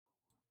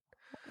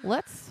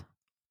let's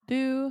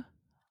do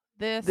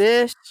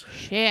this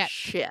shit.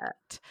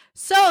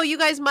 So you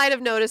guys might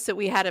have noticed that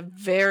we had a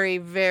very,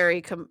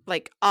 very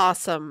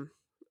awesome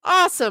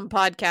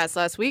podcast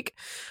last week.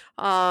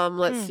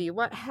 Let's see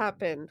what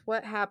happened.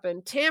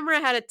 Tamara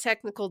had a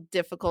technical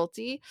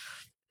difficulty,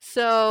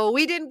 so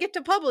we didn't get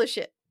to publish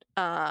it.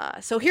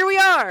 So here we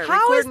are.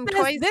 How is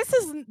recording this?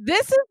 twice.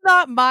 This is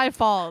not my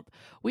fault.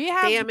 We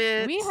have Damn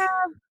it.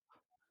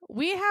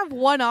 we have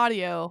one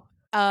audio,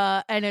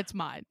 and it's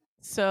mine.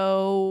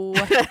 So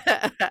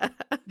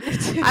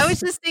I was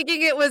just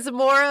thinking it was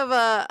more of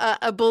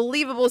a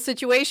believable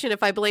situation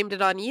if I blamed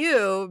it on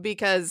you,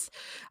 because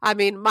I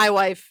mean my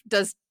wife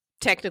does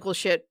technical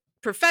shit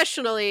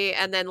professionally,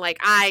 and then like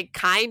I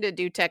kind of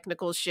do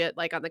technical shit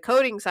like on the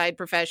coding side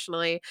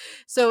professionally,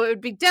 so it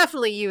would be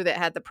definitely you that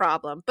had the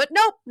problem. But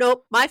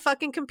nope, my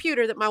fucking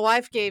computer that my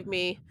wife gave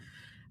me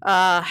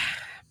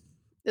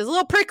is a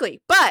little prickly,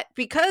 but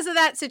because of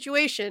that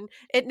situation,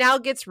 it now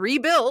gets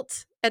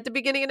rebuilt at the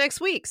beginning of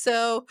next week.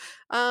 So,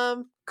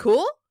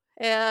 cool.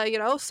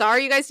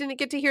 Sorry you guys didn't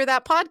get to hear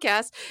that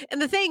podcast.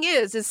 And the thing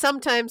is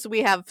sometimes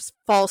we have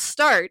false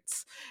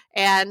starts,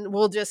 and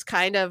we're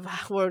going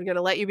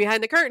to let you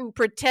behind the curtain,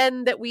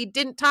 pretend that we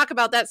didn't talk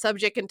about that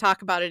subject and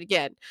talk about it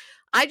again.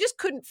 I just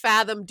couldn't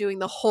fathom doing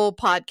the whole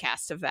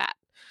podcast of that.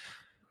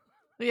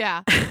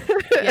 Yeah.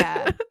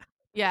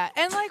 Yeah,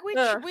 and like we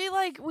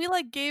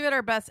gave it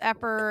our best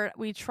effort.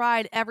 We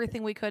tried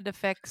everything we could to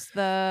fix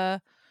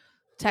the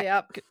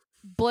tech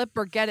blip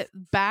or get it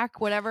back.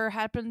 Whatever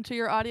happened to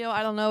your audio,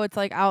 I don't know. It's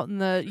like out in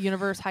the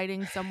universe,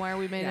 hiding somewhere.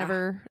 We may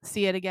never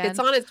see it again. It's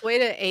on its way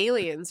to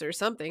aliens or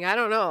something. I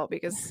don't know,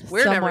 because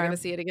we're never going to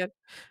see it again.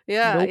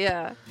 Yeah, nope.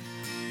 Yeah.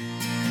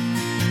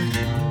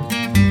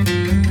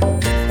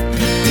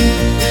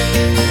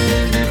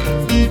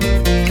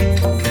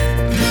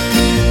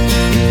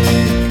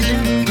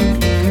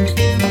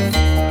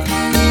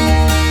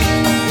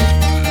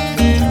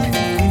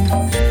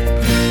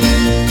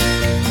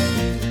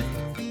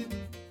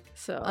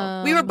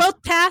 So we were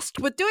both tasked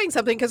with doing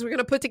something because we're going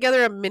to put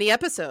together a mini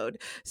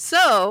episode.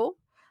 So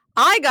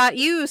I got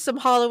you some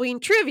Halloween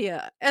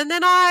trivia, and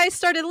then I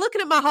started looking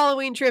at my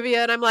Halloween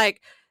trivia, and I'm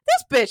like,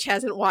 this bitch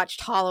hasn't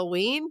watched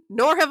Halloween,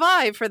 nor have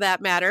I, for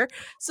that matter.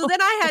 So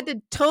then I had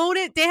to tone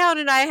it down,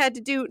 and I had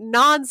to do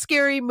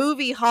non-scary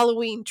movie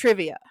Halloween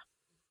trivia.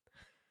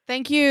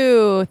 Thank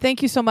you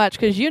so much,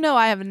 because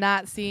I have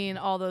not seen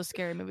all those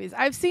scary movies.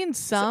 I've seen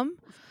some,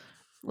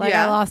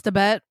 I lost a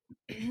bet,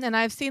 and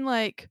I've seen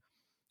like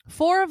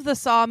 4 of the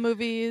Saw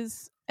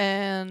movies,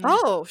 and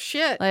oh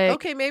shit,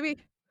 okay, maybe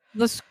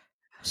the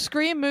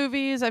Scream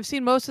movies. I've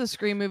seen most of the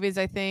Scream movies,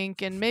 I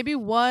think, and maybe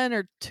 1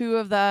 or 2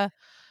 of the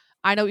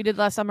I Know What You Did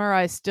Last Summer,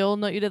 I Still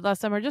Know What You Did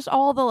Last Summer, just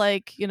all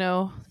the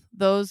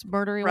those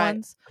murdery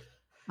ones.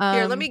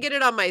 Here, let me get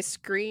it on my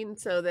screen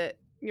so that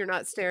you're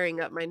not staring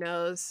up my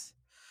nose.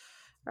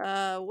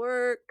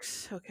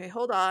 Works. Okay,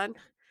 hold on.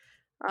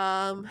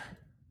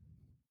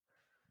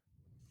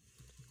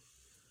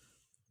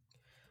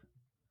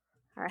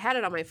 I had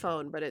it on my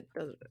phone, but it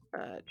doesn't.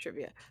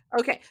 Trivia.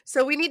 Okay,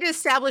 so we need to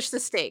establish the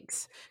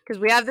stakes because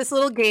we have this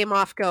little game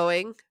off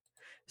going.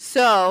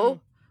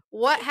 So,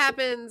 what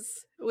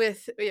happens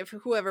if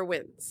whoever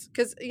wins?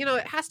 Because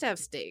it has to have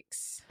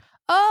stakes.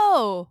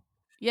 Oh,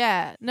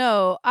 yeah.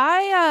 No,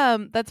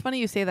 that's funny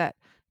you say that,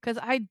 because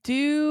I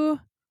do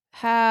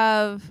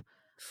have.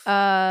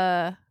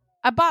 I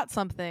bought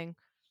something.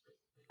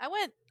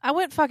 I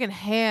went fucking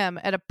ham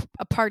at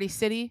a Party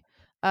City.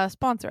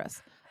 Sponsor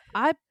us.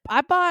 I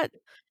bought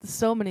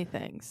so many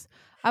things.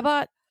 I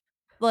bought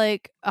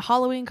like a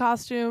Halloween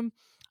costume.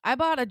 I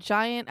bought a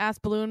giant ass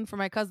balloon for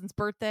my cousin's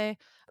birthday.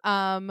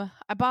 I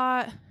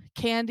bought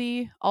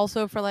candy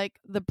also for like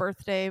the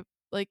birthday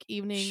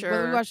evening.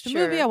 When we watched a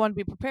movie, I want to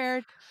be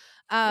prepared.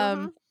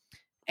 And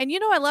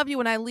I love you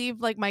when I leave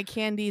like my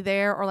candy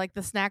there, or like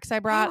the snacks I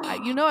brought. I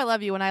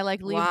love you when I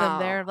like leave them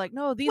there. Like,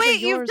 no, these are yours.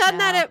 Wait, you've done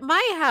that at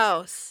my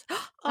house.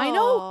 I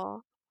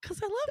know,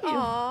 because I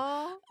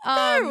love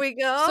you. There we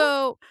go.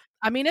 So,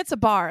 I mean, it's a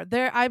bar.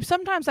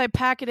 Sometimes I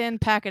pack it in,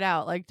 pack it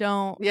out. Like,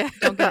 don't get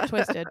it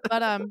twisted.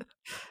 But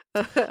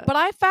but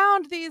I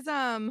found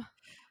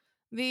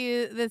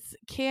this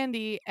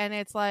candy, and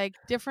it's like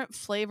different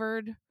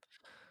flavored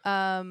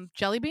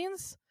jelly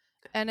beans.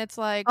 And it's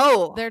like,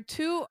 their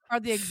 2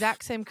 are the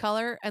exact same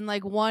color, and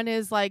like one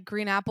is like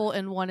green apple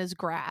and one is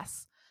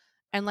grass,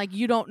 and like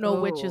you don't know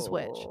which is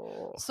which.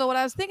 So what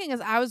I was thinking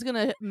is I was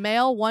gonna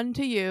mail one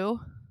to you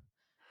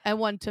and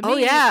one to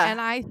me, and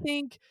I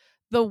think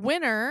the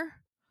winner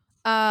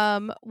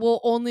will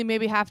only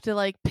maybe have to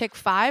like pick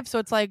 5, so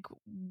it's like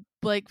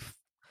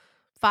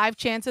 5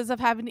 chances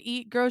of having to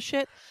eat gross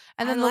shit,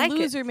 and then the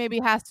loser maybe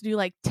has to do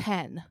like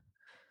 10.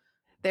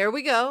 There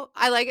we go.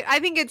 I like it. I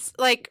think it's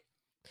like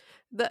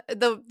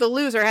the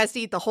loser has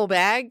to eat the whole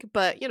bag,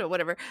 but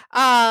whatever.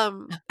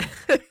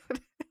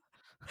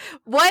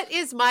 What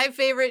is my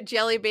favorite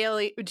Jelly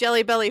Belly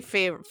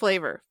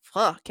flavor?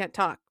 Can't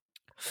talk.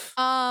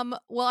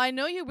 Well, I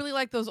know you really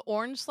like those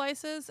orange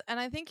slices, and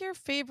I think your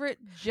favorite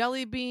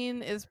jelly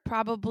bean is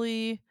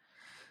probably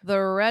The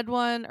red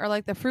one, or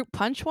like the fruit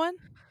punch one?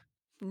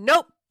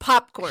 Nope,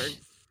 popcorn.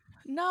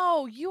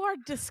 No, you are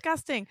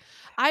disgusting.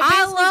 I I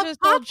basically love just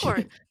told you.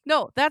 popcorn.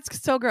 No,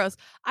 that's so gross.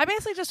 I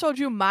basically just told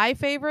you my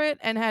favorite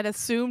and had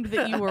assumed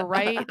that you were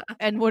right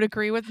and would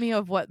agree with me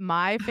of what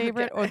my Okay.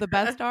 favorite or the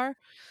best are.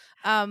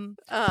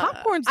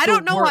 Popcorn's I the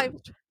don't know why.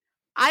 worst.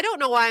 I don't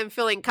know why I'm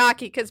feeling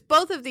cocky because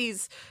both of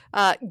these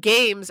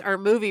games are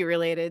movie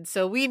related,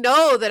 so we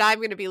know that I'm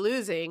going to be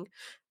losing.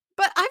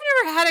 But I've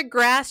never had a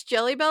grass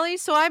Jelly Belly,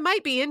 so I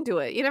might be into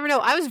it. You never know.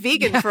 I was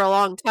vegan Yeah. for a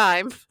long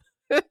time.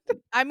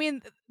 I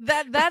mean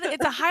that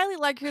it's a highly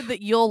likelihood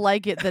that you'll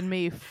like it than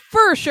me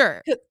for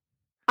sure.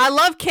 I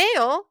love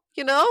kale,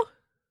 you know?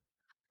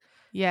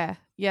 Yeah.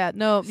 Yeah.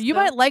 No, you So,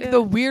 might like yeah.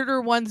 the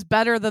weirder ones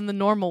better than the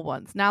normal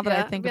ones now that I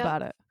Yeah, think yeah.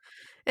 about it.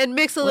 And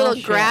mix a Well, little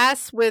shit.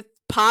 grass with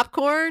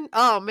popcorn.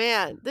 Oh,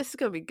 man. This is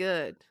going to be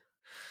good.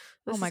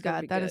 Oh This my is going to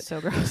god, be that is good.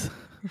 so gross.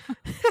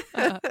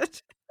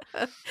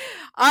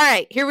 All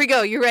right, here we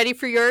go. You ready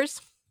for yours?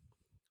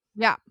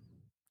 Yeah.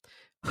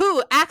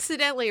 Who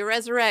accidentally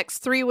resurrects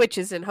three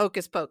witches in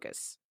Hocus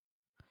Pocus?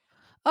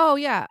 Oh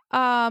yeah.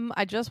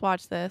 I just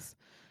watched this.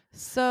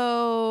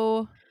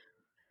 So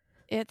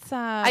it's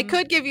I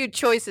could give you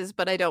choices,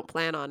 but I don't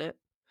plan on it.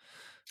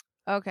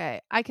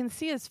 okay. I can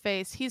see his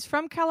face. He's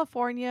from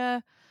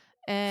California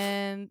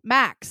and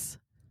Max.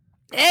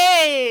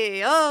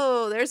 Hey!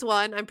 Oh, there's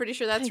one. I'm pretty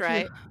sure that's Thank you.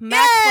 right.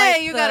 Max Yay!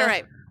 like You got it the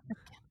right.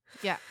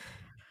 yeah.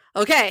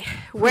 Okay,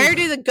 where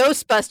do Whew. the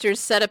Ghostbusters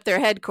set up their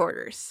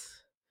headquarters?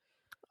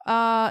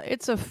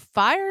 It's a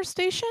fire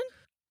station?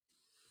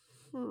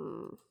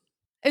 Hmm.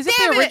 Is it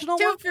the Damn it! original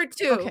one? 2 for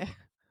 2. Okay.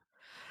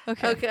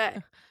 Okay. Okay.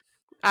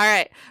 All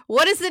right.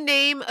 What is the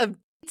name of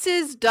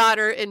Dietz's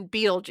daughter in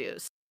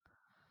Beetlejuice?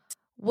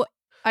 What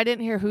I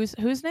didn't hear whose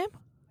name?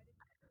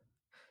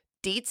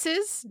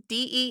 Dietz's?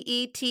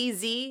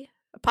 Deetz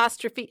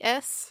apostrophe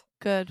S?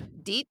 Good.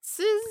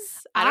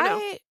 Dietz's? I don't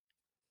know.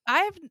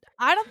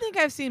 I don't think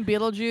I've seen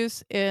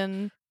Beetlejuice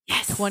in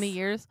Yes. 20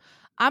 years.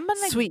 I'm going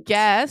to Sweet.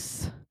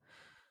 guess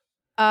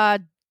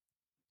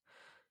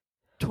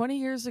 20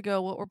 years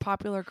ago what were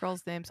popular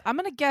girls' names? I'm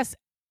going to guess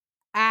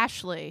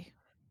Ashley.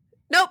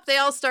 Nope, they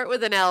all start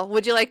with an L.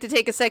 Would you like to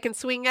take a second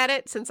swing at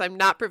it since I'm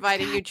not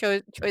providing you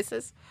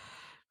choices?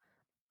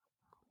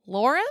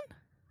 Lauren?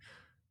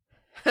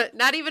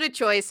 Not even a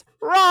choice.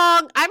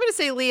 Wrong. I'm going to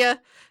say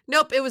Leah.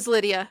 Nope, it was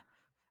Lydia.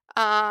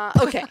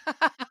 Okay.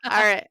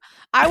 All right.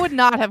 I would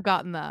not have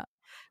gotten that.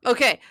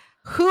 Okay.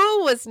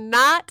 Who was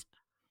not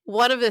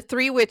one of the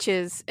three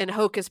witches in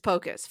Hocus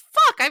Pocus?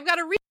 Fuck, I've got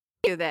to read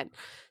you then.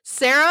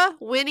 Sarah,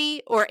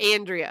 Winnie, or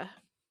Andrea?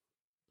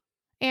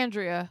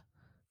 Andrea.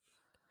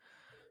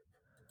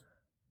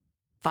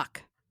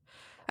 Fuck.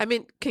 I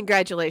mean,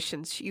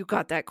 congratulations. You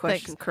got that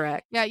question Thanks.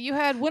 correct. Yeah, you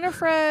had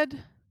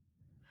Winifred.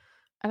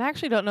 And I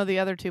actually don't know the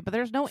other two, but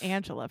there's no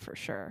Angela for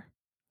sure.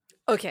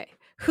 Okay.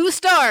 Who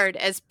starred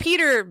as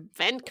Peter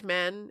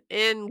Venkman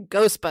in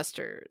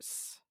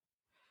Ghostbusters?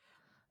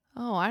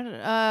 Oh, I don't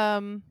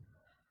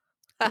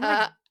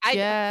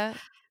yeah.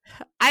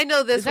 I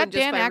know this Is that one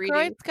just Dan by reading.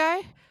 Aykroyd's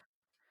guy?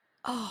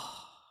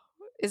 Oh,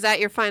 is that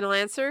your final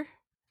answer?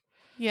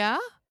 Yeah.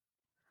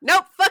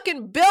 Nope,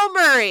 fucking Bill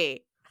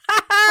Murray.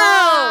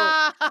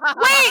 Oh,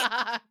 wait,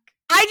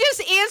 I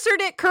just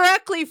answered it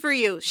correctly for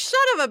you. Son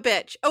of a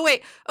bitch. Oh,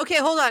 wait. Okay,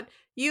 hold on.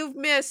 You've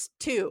missed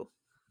 2.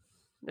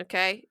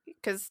 Okay,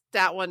 because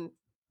that one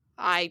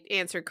I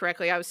answered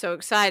correctly. I was so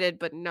excited,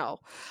 but no.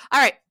 All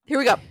right, here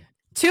we go.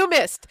 2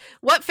 missed.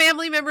 What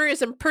family member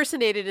is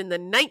impersonated in the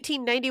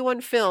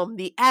 1991 film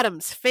The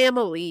Addams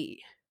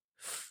Family?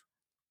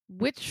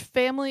 Which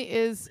family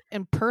is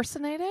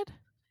impersonated?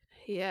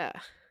 Yeah.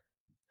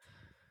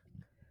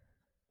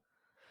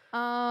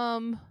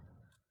 Impersonated.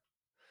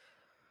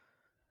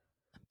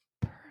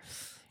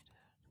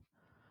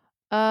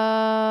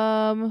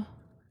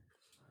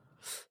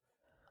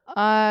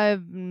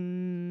 I've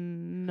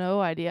no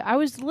idea. I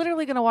was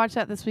literally going to watch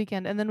that this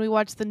weekend, and then we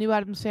watched the new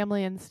Addams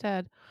Family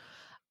instead,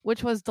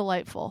 which was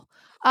delightful.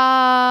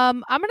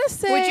 I'm going to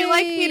say. Would you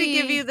like me to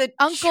give you the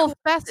Uncle choices?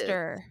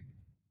 Fester?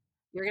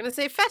 You're going to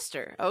say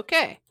Fester.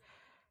 Okay.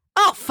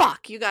 Oh,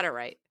 fuck. You got it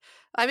right.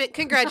 I mean,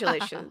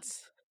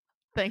 congratulations.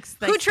 Thanks.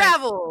 Who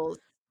travels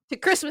to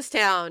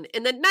Christmastown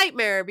in the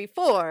Nightmare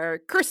Before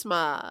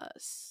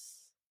Christmas?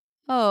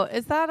 Oh,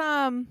 is that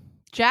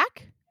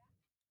Jack?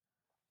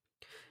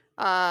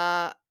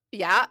 Yeah.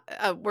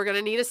 We're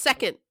gonna need a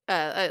second,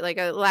 like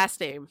a last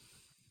name.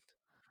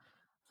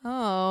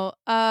 Oh,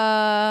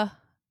 I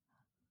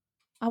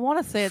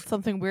want to say it's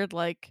something weird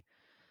like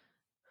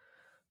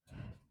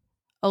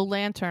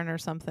O'Lantern or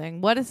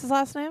something. What is his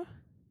last name?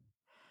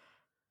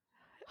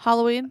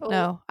 Halloween? Oh.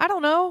 No, I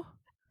don't know.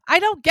 I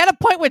don't get a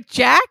point with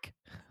Jack.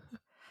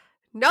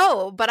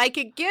 No, but I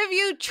could give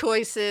you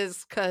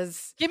choices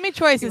because Give me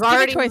choices. you've Give me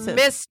already choices.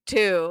 missed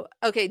 2.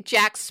 Okay,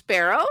 Jack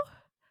Sparrow,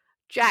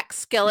 Jack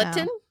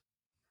Skeleton, No.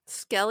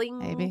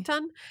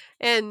 Skellington,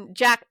 and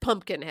Jack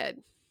Pumpkinhead.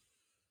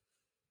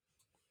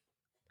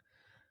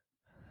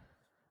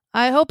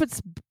 I hope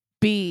it's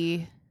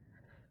B.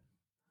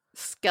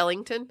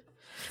 Skellington.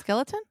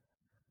 Skeleton?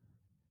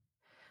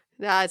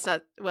 No, it's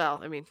not. Well,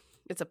 I mean,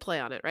 it's a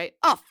play on it, right?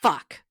 Oh,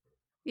 fuck.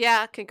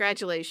 Yeah,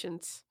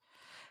 congratulations.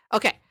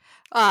 Okay.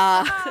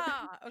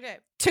 Okay.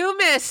 2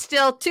 missed,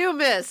 still 2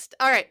 missed.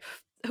 All right.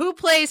 Who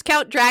plays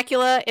Count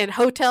Dracula in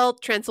Hotel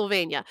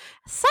Transylvania?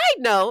 Side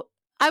note,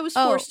 I was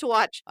Oh, forced to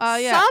watch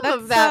yeah, some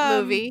of that's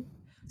that movie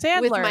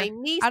with my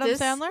Sandler. Adam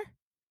nieces, Sandler?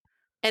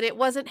 and it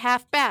wasn't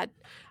half bad.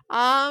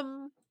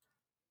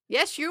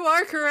 Yes, you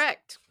are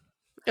correct.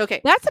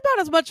 Okay. That's about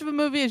as much of a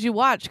movie as you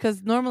watch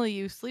because normally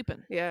you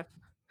sleeping. Yeah.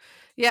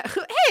 Yeah.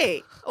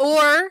 Hey,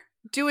 or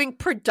doing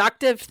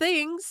productive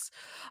things.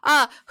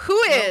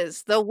 Who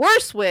is the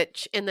worst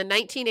witch in the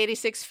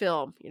 1986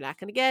 film? You're not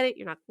going to get it.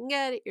 You're not going to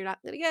get it. You're not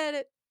going to get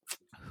it.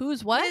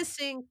 Who's what?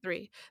 Missing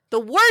 3. The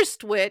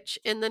worst witch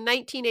in the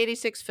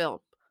 1986 film.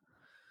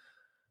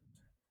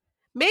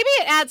 Maybe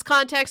it adds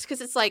context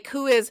because it's like,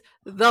 who is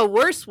the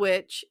worst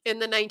witch in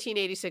the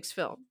 1986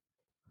 film?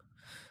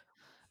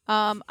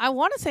 I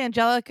want to say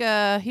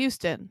Angelica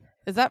Houston.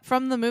 Is that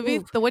from the movie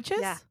Ooh, The Witches?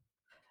 yeah.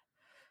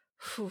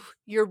 Whew,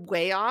 you're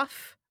way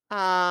off.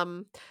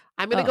 I'm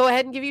going to go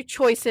ahead and give you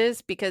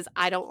choices because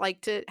I don't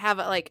like to have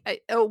a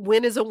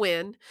win is a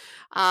win.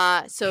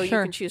 So you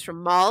Sure. can choose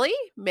from Molly,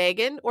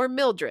 Megan, or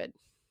Mildred.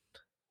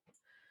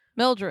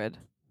 Mildred.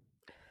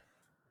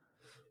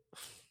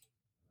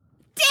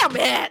 Damn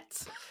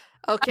it!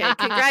 Okay,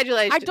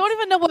 congratulations. I don't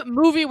even know what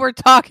movie we're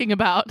talking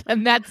about,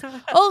 and that's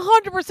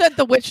 100%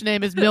 the witch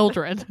name is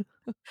Mildred.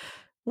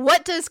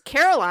 What does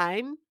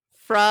Caroline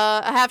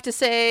have to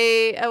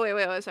say? Oh,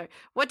 wait, sorry.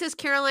 What does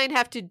Caroline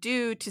have to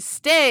do to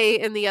stay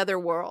in the other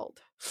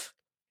world?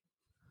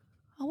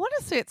 I want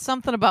to say it's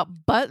something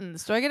about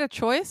buttons. Do I get a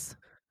choice?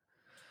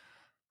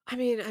 I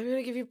mean, I'm going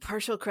to give you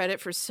partial credit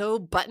for sew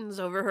buttons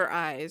over her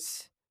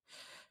eyes.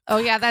 Oh,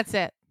 yeah, that's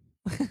it.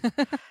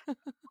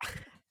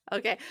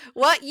 Okay.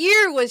 What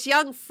year was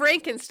Young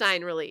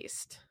Frankenstein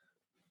released?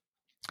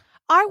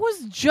 I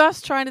was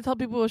just trying to tell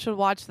people we should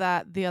watch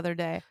that the other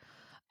day.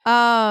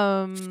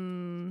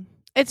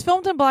 It's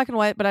filmed in black and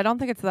white, but I don't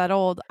think it's that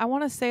old. I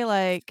want to say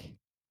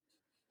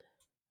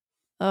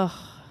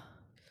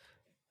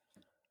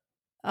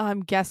I'm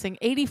guessing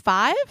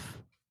 85?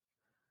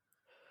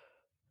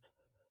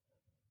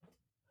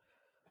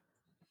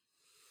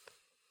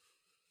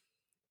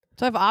 Do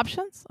I have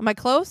options? Am I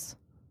close?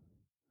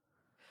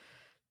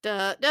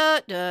 Da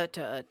da da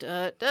da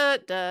da da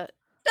da da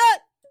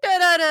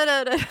da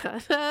da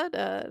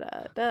da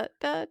da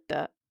da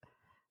da.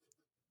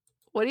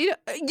 What are you?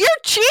 You're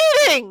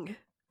cheating.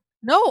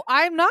 No,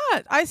 I'm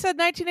not. I said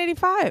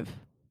 1985.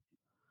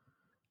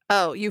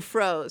 Oh, you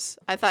froze.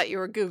 I thought you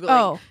were Googling.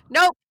 Oh.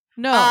 Nope.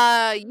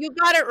 No. You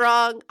got it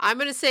wrong. I'm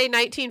going to say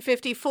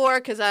 1954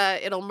 because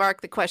it'll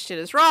mark the question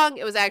as wrong.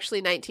 It was actually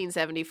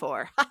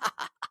 1974.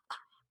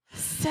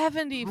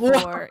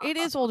 74. It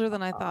is older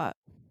than I thought.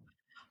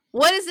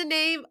 What is the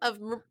name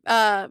of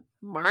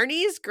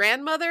Marnie's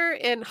grandmother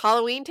in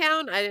Halloween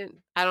Town? I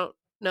don't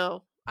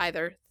know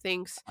either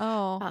things.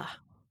 Oh.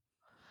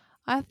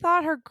 I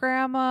thought her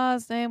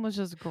grandma's name was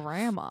just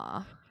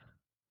Grandma.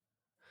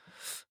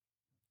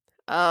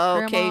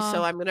 Okay, Grandma.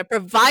 so I'm going to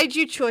provide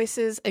you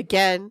choices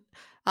again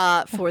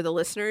for the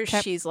listeners.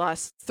 Okay. She's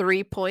lost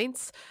 3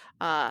 points,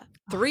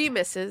 3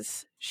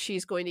 misses.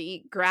 She's going to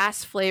eat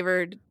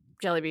grass-flavored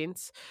jelly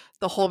beans,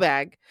 the whole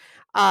bag.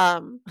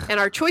 And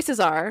our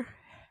choices are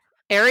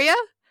Aria,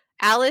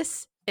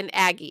 Alice, and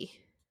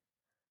Aggie.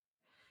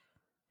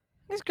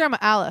 It's Grandma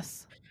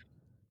Alice.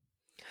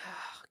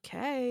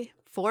 Okay,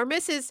 4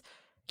 misses.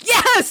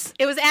 Yes,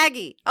 it was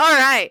Aggie. All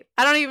right.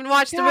 I don't even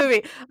watch the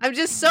movie. I'm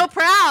just so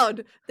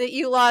proud that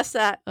you lost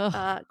that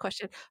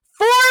question.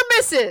 4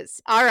 misses.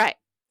 All right.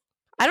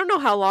 I don't know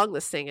how long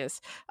this thing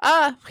is.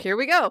 Here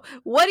we go.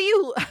 What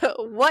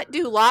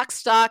do Lock,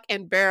 Stock,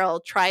 and Barrel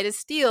try to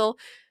steal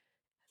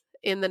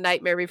in The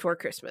Nightmare Before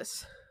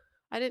Christmas?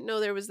 I didn't know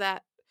there was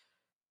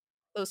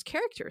those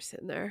characters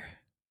in there.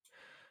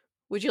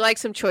 Would you like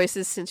some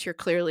choices since you're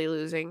clearly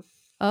losing?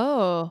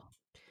 Oh.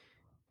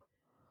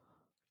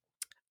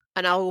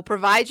 And I will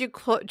provide you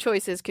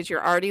choices because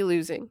you're already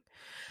losing.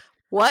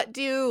 What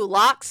do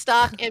Lock,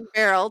 Stock, and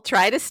Barrel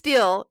try to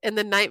steal in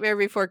The Nightmare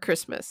Before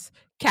Christmas?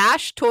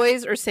 Cash,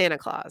 toys, or Santa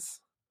Claus?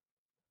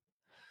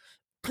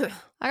 I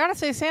gotta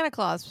say Santa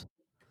Claus.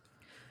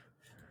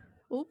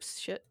 Oops,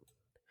 shit.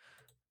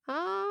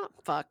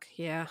 Fuck,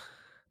 yeah.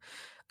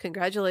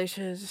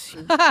 Congratulations.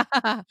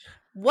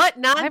 What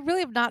I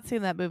really have not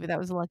seen that movie. That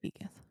was a lucky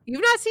guess.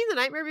 You've not seen The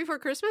Nightmare Before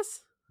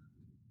Christmas?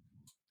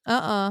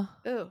 Oh,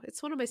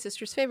 it's one of my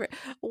sister's favorite.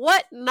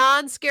 What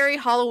non-scary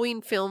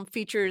Halloween film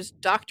features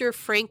Dr.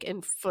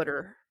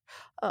 Frankenfurter?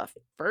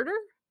 Furter?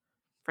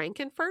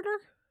 Frankenfurter?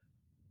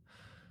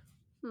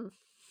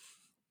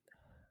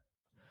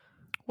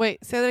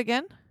 Wait, say that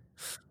again?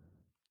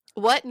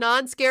 What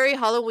non-scary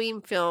Halloween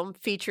film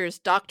features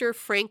Dr.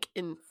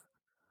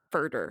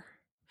 Frankenfurter?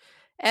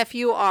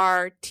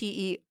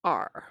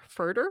 F-U-R-T-E-R.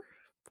 Furter?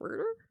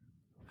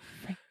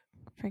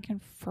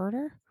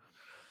 Frankenfurter?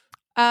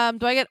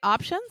 Do I get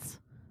options?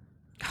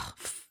 Oh,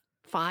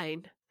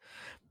 fine.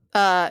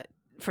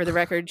 For the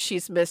record,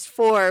 she's missed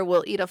 4,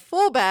 will eat a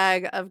full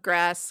bag of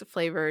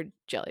grass-flavored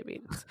jelly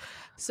beans.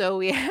 So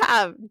we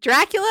have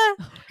Dracula,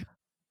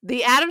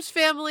 The Addams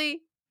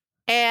Family,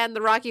 and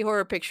the Rocky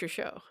Horror Picture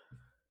Show,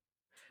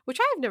 which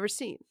I have never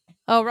seen.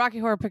 Oh, Rocky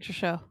Horror Picture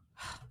Show.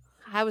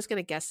 I was going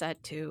to guess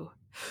that too.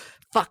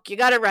 Fuck, you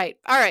got it right.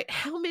 All right,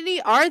 how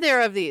many are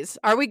there of these?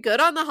 Are we good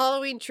on the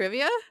Halloween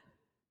trivia?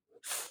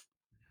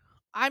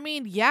 I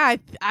mean, yeah,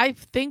 I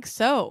think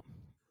so.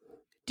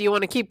 Do you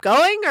want to keep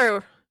going,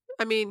 or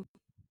I mean,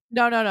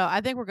 No.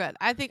 I think we're good.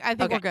 I think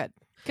Okay. we're good.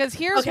 Because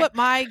here's Okay. what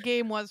my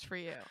game was for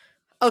you.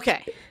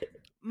 okay.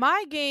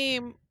 My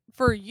game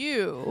for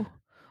you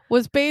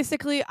was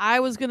basically I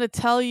was going to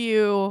tell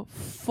you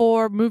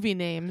 4 movie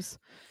names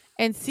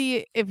and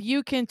see if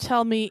you can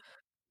tell me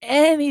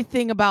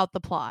anything about the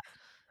plot.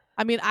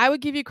 I mean, I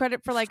would give you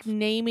credit for like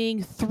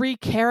naming 3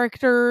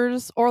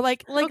 characters or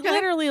like Okay.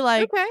 literally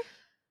like Okay.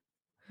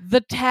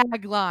 the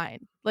tagline.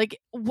 Like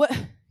what,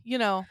 you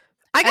know.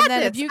 I got and then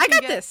this. If you I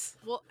can got this.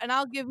 Well, and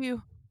I'll give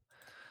you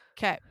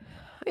Okay.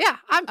 Yeah,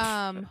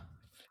 I'm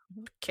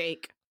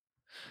cake.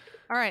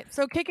 All right.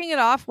 So kicking it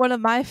off, one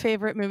of my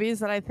favorite movies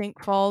that I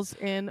think falls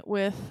in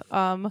with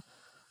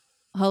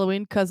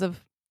Halloween because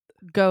of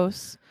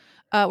ghosts.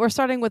 We're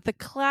starting with the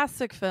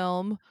classic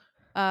film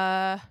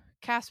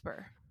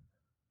Casper.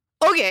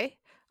 Okay.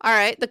 All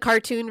right, the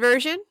cartoon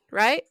version,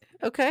 right?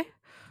 Okay.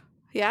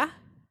 Yeah.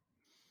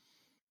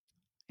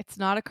 It's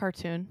not a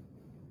cartoon.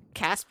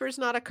 Casper's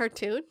not a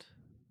cartoon?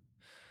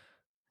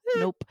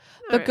 Nope.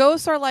 All The right.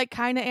 ghosts are like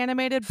kind of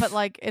animated, but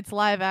like it's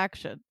live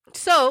action.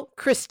 So,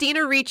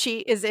 Christina Ricci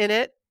is in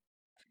it.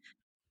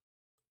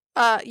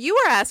 You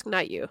were asking,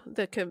 not you,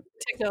 the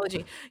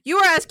technology. You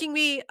were asking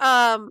me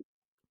a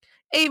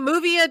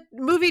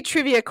movie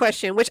trivia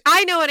question, which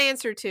I know an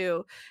answer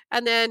to,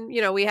 and then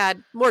we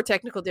had more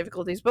technical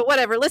difficulties. But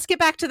whatever. Let's get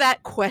back to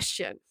that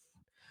question.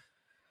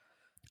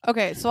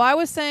 Okay, so I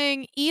was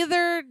saying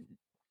either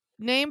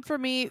name for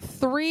me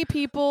 3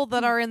 people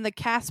that are in the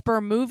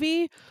Casper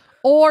movie,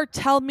 or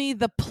tell me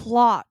the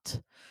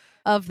plot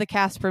of the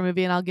Casper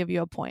movie, and I'll give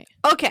you a point.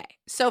 Okay,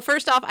 so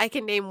first off, I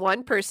can name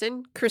one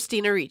person,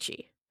 Christina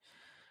Ricci.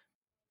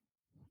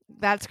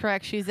 That's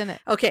correct. She's in it.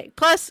 Okay,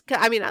 plus,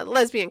 I mean, a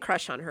lesbian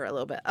crush on her a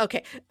little bit.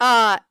 Okay,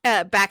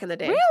 back in the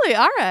day. Really?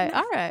 All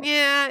right.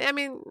 Yeah, I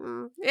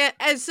mean, yeah,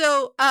 and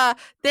so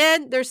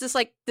then there's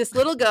this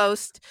little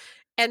ghost,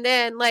 and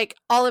then like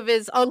all of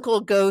his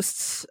uncle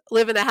ghosts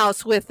live in the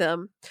house with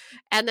him,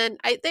 and then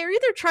they're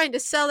either trying to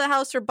sell the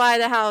house or buy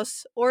the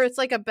house, or it's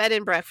like a bed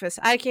and breakfast.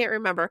 I can't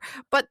remember,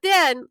 but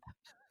then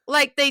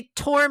like they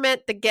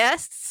torment the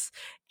guests,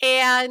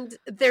 and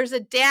there's a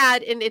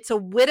dad, and it's a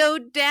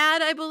widowed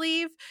dad, I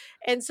believe,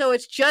 and so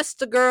it's just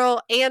the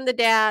girl and the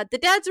dad. The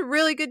dad's a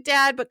really good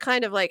dad, but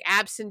kind of like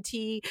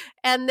absentee.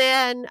 And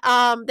then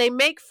they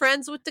make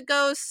friends with the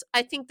ghost.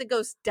 I think the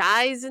ghost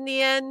dies in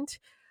the end,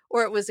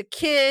 or it was a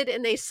kid,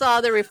 and they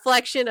saw the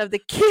reflection of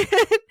the kid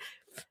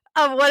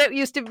of what it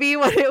used to be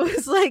when it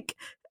was like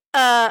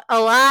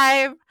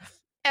alive,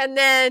 and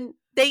then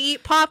they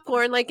eat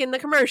popcorn like in the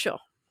commercial.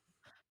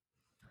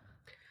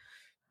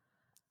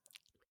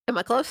 Am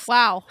I close?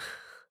 Wow.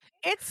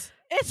 It's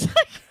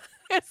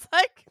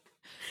like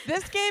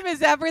this game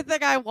is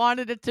everything I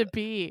wanted it to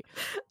be.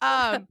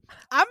 I'm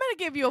gonna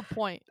give you a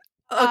point.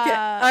 Okay. All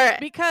right.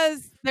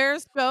 Because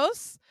there's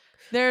ghosts.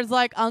 There's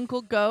like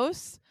Uncle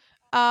Ghosts.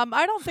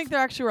 I don't think they're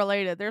actually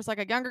related. There's like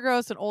a younger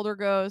ghost, an older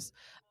ghost.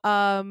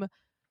 The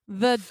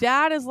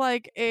dad is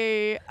like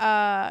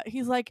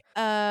he's like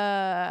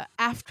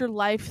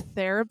afterlife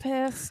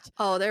therapist.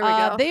 Oh, there we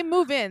go. They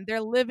move in.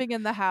 They're living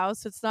in the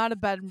house. It's not a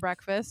bed and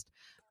breakfast.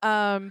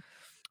 Yeah,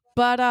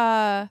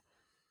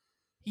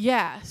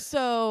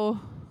 so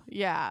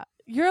yeah.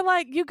 You're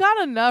like, you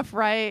got enough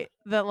right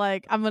that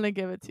like I'm gonna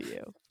give it to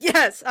you.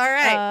 Yes, all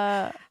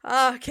right.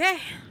 Okay.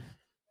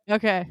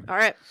 Okay. All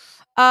right.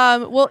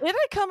 Well, it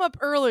had come up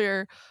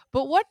earlier,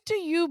 but what do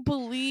you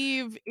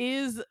believe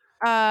is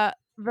the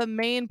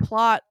main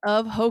plot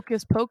of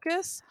Hocus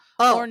Pocus?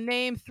 Oh, Or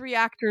name 3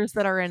 actors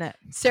that are in it.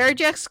 Sarah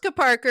Jessica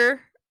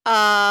Parker,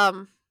 Bette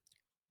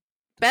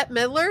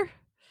Midler.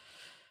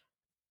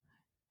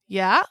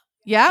 Yeah.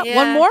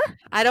 One more?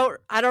 I don't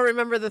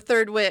remember the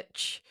third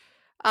witch.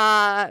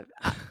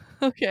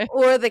 Okay.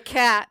 Or the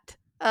cat.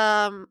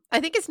 I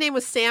think his name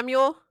was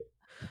Samuel.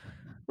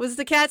 Was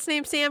the cat's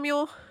name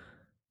Samuel?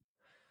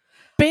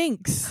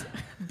 Binks.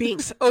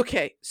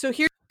 Okay.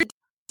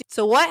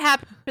 So what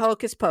happened to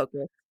Hocus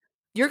Pocus?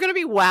 You're going to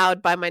be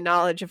wowed by my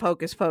knowledge of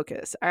Hocus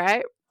Pocus, all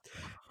right?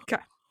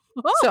 Okay.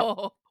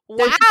 Oh,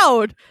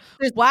 wowed.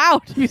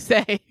 Wowed, you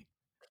say.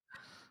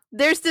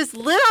 There's this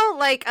little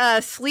like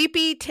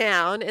sleepy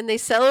town, and they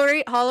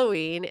celebrate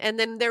Halloween, and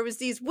then there was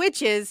these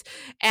witches,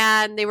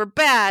 and they were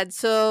bad,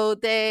 so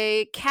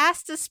they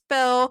cast a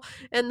spell,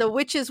 and the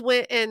witches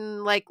went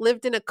and like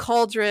lived in a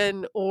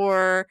cauldron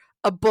or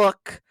a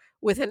book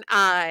with an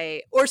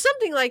eye or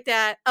something like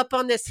that up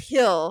on this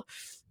hill,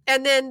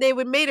 and then they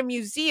would made a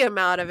museum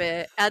out of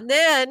it, and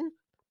then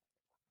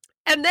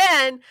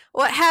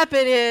what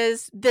happened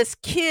is this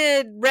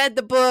kid read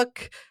the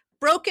book,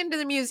 broke into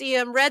the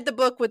museum, read the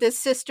book with his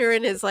sister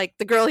and his like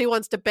the girl he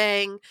wants to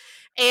bang,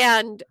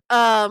 and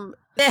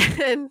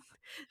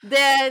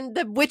then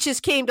the witches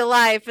came to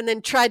life and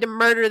then tried to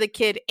murder the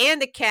kid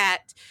and the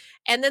cat.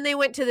 And then they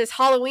went to this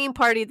Halloween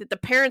party that the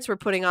parents were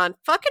putting on.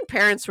 Fucking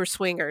parents were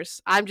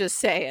swingers. I'm just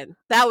saying.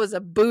 That was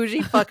a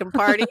bougie fucking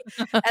party.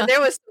 And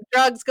there was some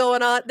drugs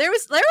going on. There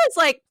was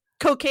like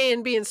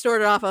cocaine being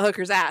snorted off a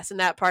hooker's ass in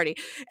that party.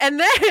 And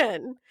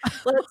then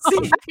let's see.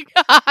 Oh my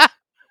God.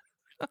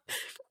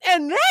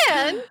 And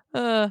then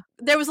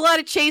there was a lot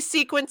of chase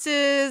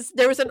sequences.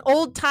 There was an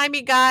old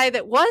timey guy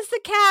that was the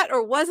cat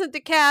or wasn't the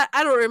cat.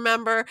 I don't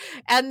remember.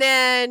 And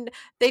then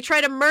they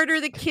try to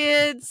murder the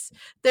kids.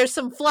 There's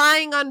some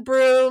flying on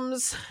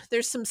brooms.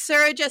 There's some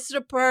Sarah Jessica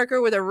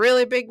Parker with a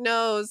really big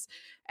nose.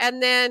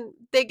 And then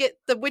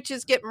the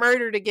witches get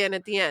murdered again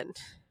at the end.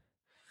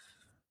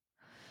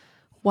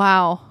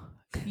 Wow.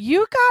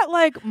 You got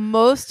like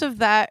most of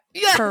that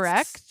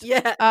correct.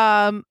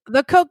 Yeah.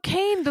 The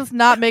cocaine does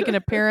not make an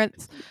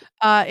appearance.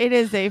 It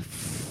is a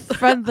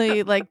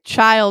friendly, like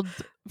child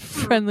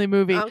friendly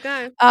movie.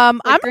 Okay.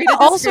 I'm gonna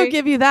also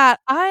give you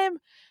that. I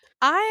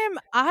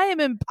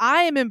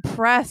am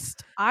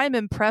impressed. I'm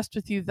impressed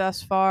with you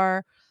thus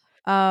far.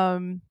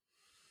 But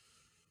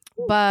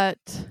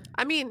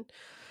I mean,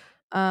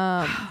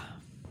 I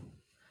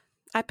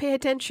pay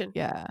attention.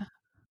 Yeah.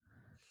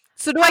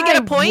 So do I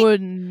get a point?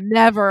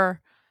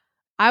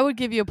 I would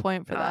give you a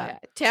point for that.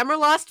 Yeah. Tamara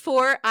lost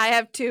 4. I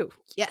have 2.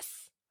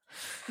 Yes.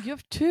 You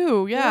have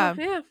 2. Yeah.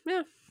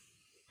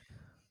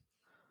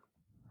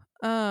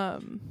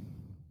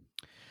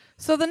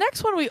 So the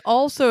next one we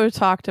also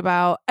talked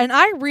about, and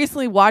I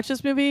recently watched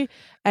this movie,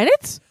 and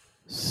it's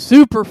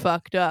super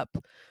fucked up.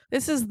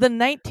 This is the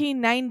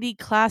 1990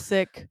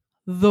 classic,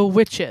 The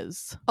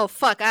Witches. Oh,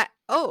 fuck. Wait,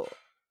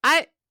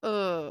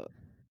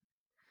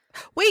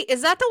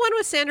 is that the one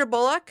with Sandra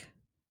Bullock?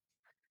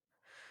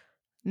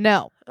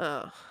 No.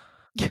 Oh.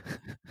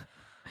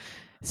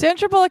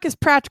 Sandra Bullock is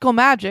practical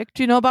magic.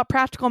 Do you know about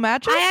practical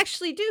magic? I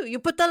actually do. You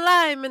put the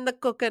lime in the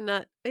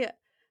coconut. Yeah.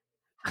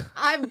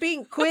 I'm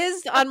being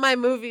quizzed on my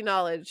movie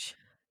knowledge.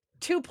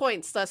 2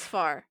 points thus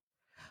far.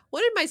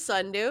 What did my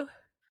son do?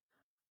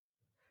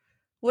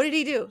 What did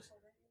he do?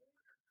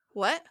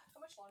 What?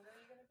 How much longer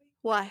are you going to be?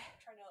 Why? I'm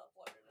trying to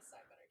upload it. The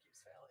segment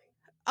keeps failing.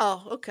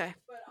 Oh, okay.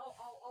 But I'll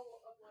upload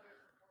it.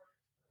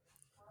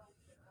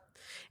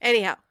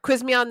 Anyhow,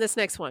 quiz me on this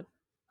next one.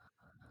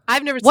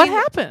 I've never seen. What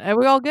happened? Are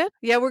we all good?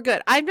 Yeah, we're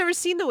good. I've never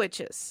seen The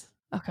Witches.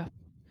 Okay.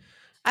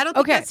 I don't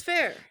think that's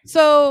fair.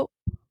 So,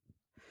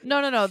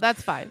 no,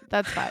 that's fine.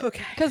 That's fine.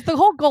 Okay. Because the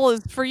whole goal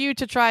is for you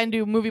to try and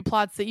do movie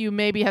plots that you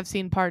maybe have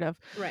seen part of.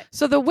 Right.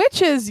 So The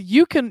Witches,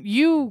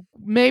 you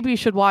maybe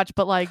should watch,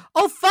 but like,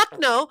 oh fuck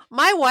no,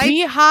 my wife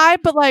be high,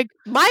 but like,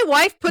 my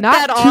wife put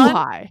not that too on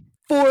high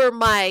for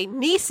my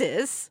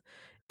nieces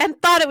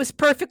and thought it was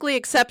perfectly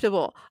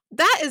acceptable.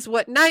 That is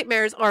what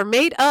nightmares are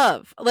made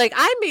of. Like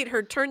I made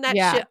her turn that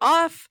shit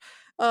off.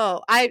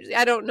 Oh,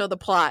 I don't know the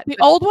plot. The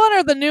old one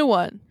or the new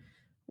one?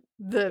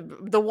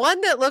 The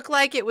one that looked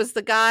like it was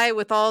the guy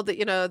with all the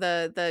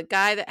the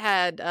guy that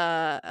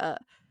had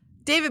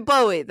David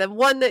Bowie, the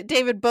one that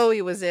David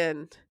Bowie was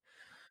in.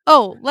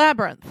 Oh,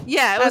 Labyrinth.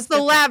 Yeah, it was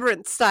the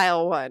Labyrinth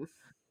style one.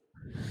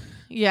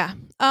 Yeah.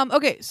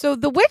 Okay, so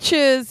The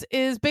Witches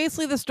is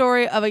basically the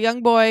story of a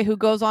young boy who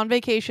goes on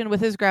vacation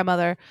with his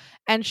grandmother,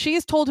 and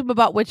she's told him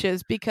about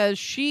witches because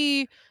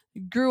she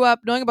grew up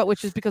knowing about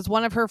witches because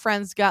one of her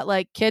friends got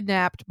like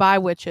kidnapped by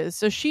witches.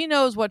 So she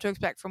knows what to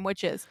expect from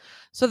witches.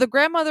 So the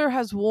grandmother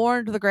has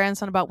warned the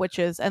grandson about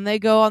witches, and they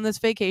go on this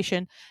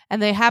vacation,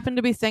 and they happen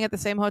to be staying at the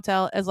same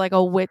hotel as like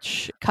a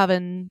witch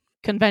coven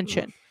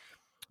convention.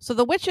 So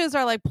the witches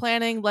are like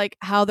planning like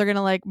how they're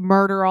gonna like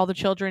murder all the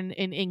children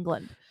in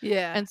England.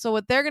 Yeah. And so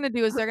what they're gonna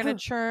do is they're gonna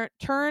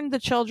turn the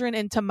children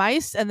into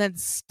mice and then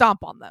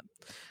stomp on them.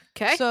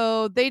 Okay.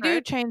 So they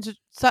do change.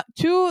 So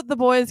 2 of the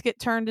boys get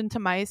turned into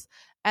mice,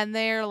 and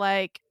they're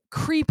like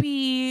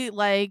creepy.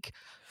 Like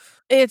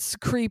it's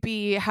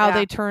creepy how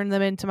they turn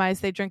them into mice.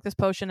 They drink this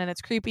potion, and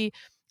it's creepy.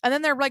 And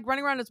then they're like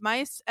running around as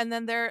mice, and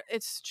then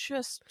it's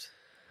just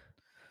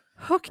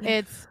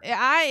okay.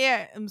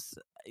 I am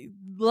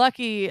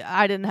lucky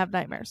I didn't have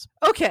nightmares.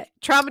 Okay.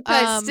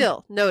 Traumatized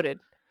still. Noted.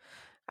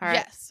 All right.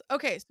 Yes.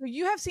 Okay. So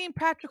you have seen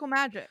practical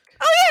magic.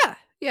 Oh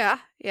yeah.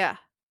 Yeah.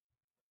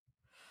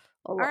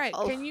 All right.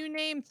 Can you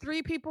name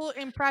 3 people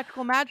in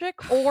practical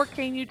magic, or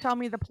can you tell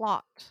me the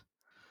plot?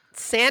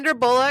 Sandra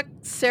Bullock,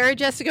 Sarah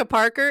Jessica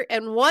Parker,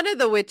 and one of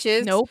the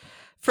witches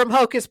from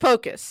Hocus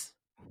Pocus.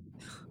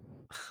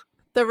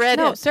 The redhead.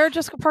 No, Sarah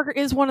Jessica Parker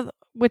is one of the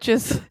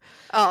witches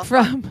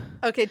from...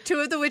 Okay, 2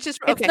 of the witches.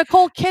 It's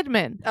Nicole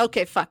Kidman.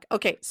 Okay, fuck.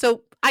 Okay,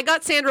 so I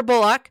got Sandra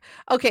Bullock.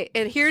 Okay,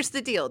 and here's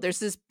the deal. There's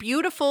this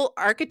beautiful,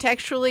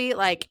 architecturally,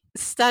 like,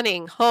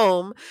 stunning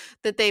home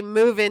that they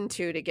move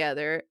into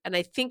together, and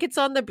I think it's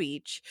on the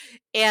beach.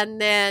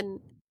 And then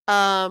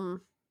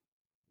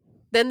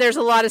there's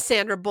a lot of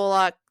Sandra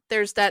Bullock.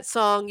 There's that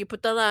song, You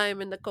Put the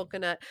Lime in the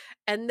Coconut.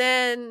 And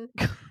then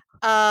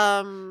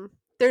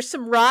there's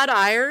some wrought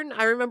iron.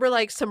 I remember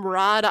like some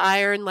wrought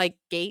iron like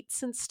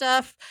gates and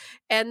stuff,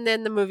 and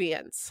then the movie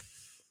ends.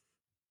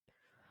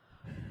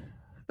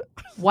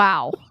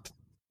 Wow.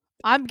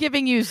 I'm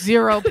giving you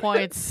 0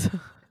 points.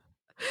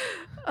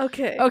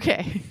 Okay.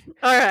 Okay.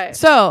 All right.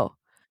 So,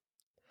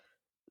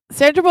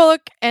 Sandra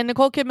Bullock and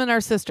Nicole Kidman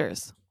are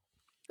sisters.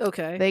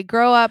 Okay. They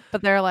grow up,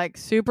 but they're like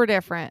super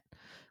different.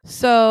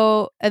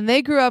 So, and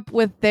they grew up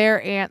with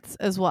their aunts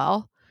as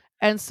well.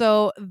 And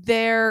so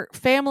their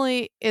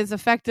family is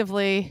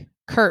effectively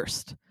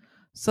cursed.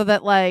 So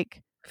that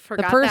like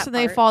Forgot the person that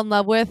they part. fall in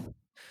love with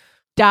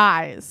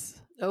dies.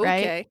 Right?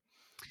 Okay.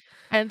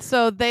 And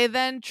so they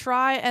then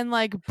try and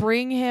like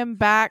bring him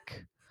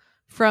back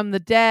from the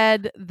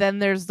dead. Then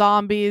there's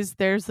zombies.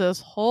 There's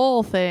this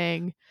whole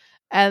thing.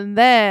 And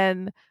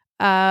then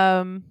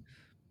yeah,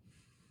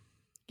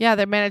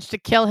 they managed to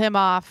kill him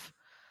off.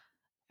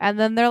 And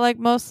then they're like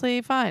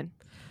mostly fine.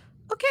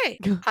 Okay.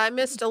 I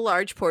missed a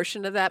large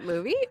portion of that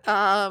movie.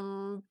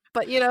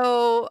 But you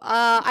know,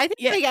 I think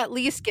Yeah. they at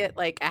least get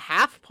like a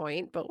half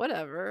point, but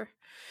whatever.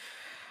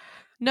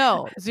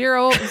 No,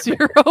 0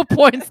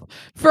 points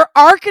for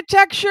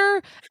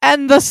architecture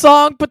and the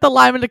song Put the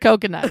Lime in the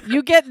Coconut.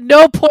 You get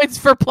no points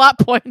for plot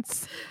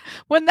points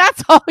when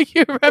that's all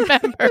you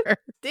remember.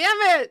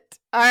 Damn it.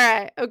 All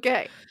right.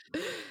 Okay.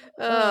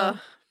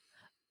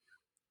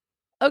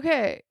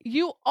 Okay,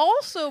 you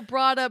also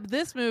brought up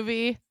this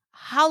movie,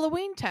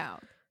 Halloween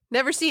Town.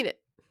 Never seen it.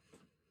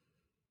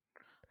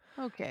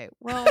 Okay,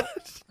 well,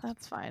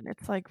 that's fine.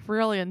 It's like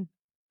really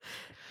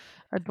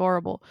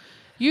adorable.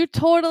 You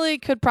totally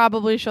could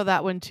probably show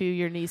that one to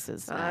your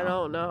nieces now. I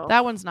don't know.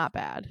 That one's not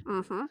bad.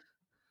 Mm-hmm.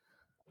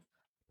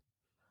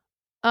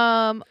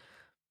 I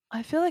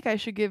feel like I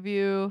should give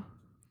you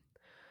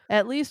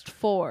at least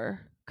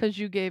 4 because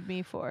you gave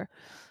me 4.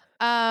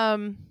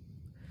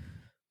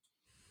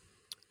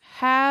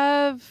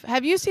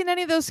 Have you seen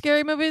any of those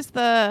scary movies?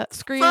 The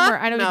Scream or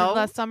I Know You Did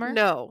Last Summer?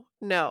 No.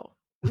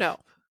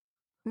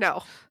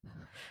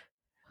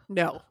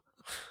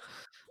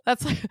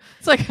 That's like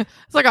it's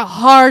like a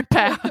hard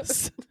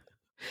pass.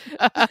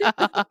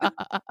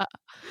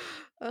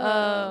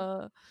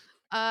 Have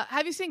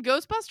you seen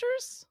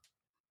Ghostbusters?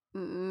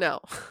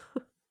 No.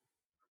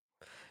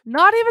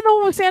 Not even the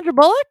one with Sandra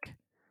Bullock?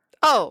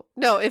 Oh,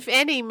 no, if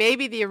any,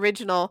 maybe the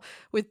original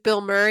with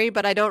Bill Murray,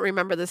 but I don't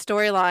remember the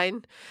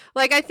storyline.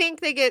 Like, I think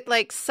they get,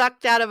 like,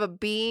 sucked out of a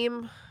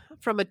beam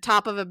from a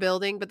top of a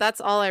building, but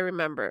that's all I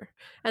remember.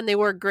 And they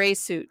wore gray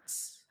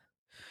suits.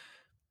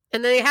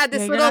 And then they had this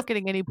you're little not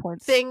getting any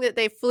points. thing that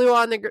they threw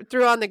on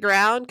the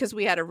ground because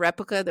we had a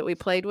replica that we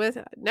played with.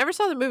 I never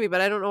saw the movie, but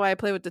I don't know why I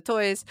play with the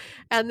toys.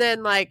 And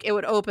then, like, it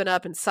would open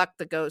up and suck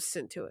the ghosts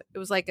into it. It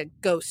was like a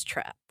ghost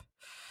trap.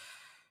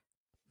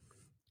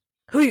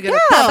 Who are you gonna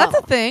call? Yeah, that's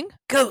a thing.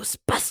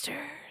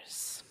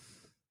 Ghostbusters.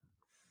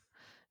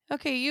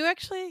 Okay, you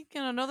actually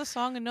know the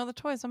song and know the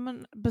toys. I'm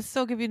gonna but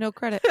still give you no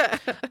credit.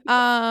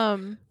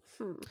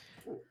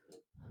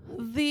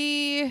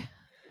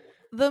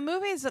 The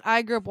movies that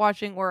I grew up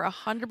watching were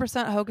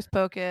 100% Hocus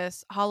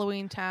Pocus,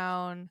 Halloween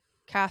Town,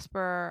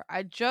 Casper.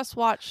 I just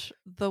watched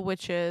The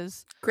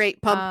Witches.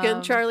 Great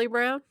Pumpkin, Charlie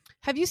Brown.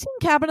 Have you seen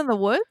Cabin in the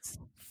Woods?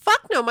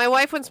 Fuck no, my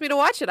wife wants me to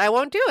watch it. I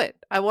won't do it.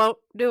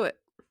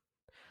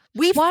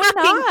 We Why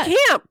fucking not?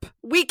 camp.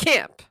 We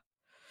camp.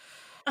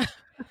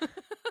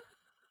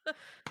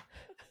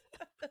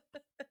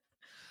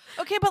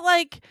 Okay, but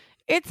like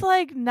it's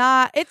like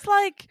not it's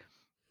like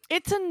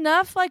it's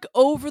enough like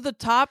over the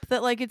top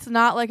that like it's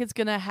not like it's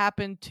gonna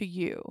happen to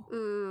you.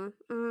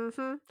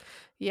 Mm-hmm.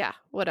 Yeah,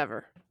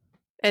 whatever.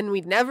 And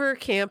we never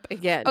camp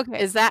again.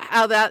 Okay. Is that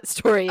how that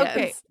story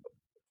ends?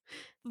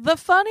 The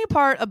funny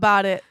part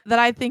about it that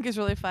I think is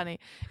really funny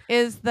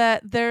is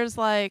that there's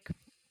like,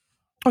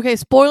 okay,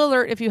 spoiler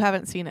alert if you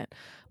haven't seen it,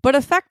 but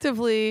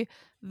effectively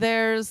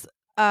there's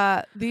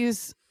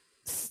these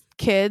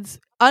kids,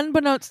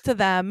 unbeknownst to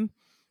them,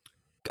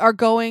 are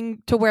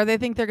going to where they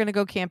think they're going to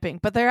go camping,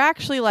 but they're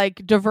actually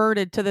like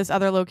diverted to this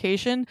other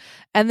location,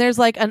 and there's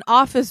like an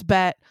office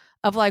bet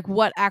of like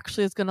what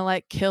actually is going to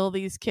like kill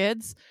these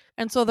kids.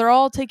 And so they're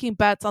all taking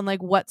bets on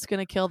like what's going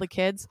to kill the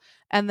kids,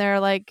 and they're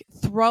like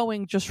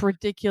throwing just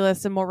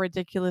ridiculous and more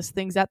ridiculous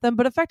things at them,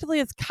 but effectively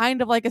it's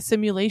kind of like a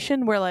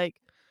simulation where like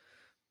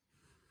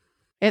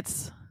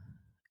it's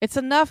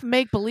enough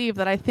make believe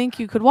that I think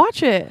you could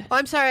watch it. Oh,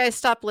 I'm sorry I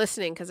stopped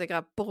listening because I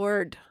got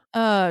bored.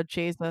 Oh,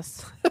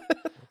 Jesus.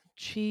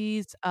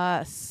 Jesus.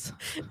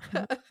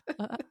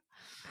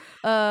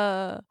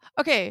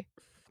 Okay.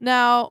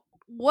 Now,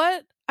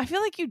 what I feel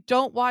like you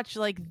don't watch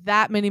like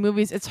that many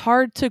movies. It's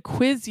hard to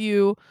quiz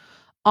you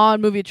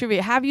on movie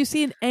trivia. Have you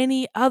seen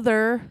any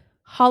other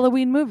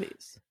Halloween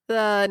movies?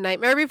 The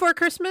Nightmare Before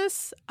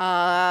Christmas,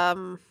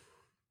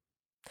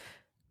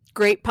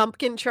 Great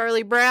Pumpkin,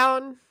 Charlie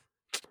Brown.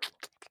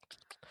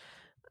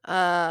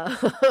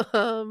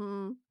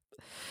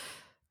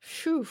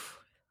 Phew.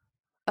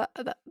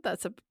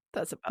 That's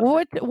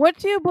about it. What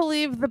do you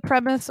believe the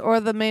premise or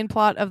the main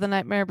plot of The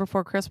Nightmare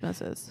Before Christmas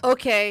is?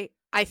 Okay,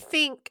 I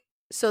think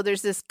so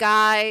there's this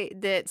guy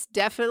that's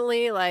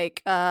definitely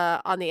like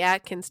on the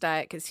Atkins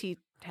diet because he's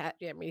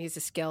a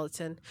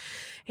skeleton,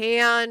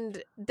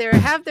 and they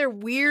have their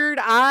weird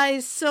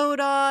eyes sewed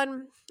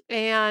on,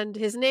 and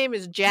his name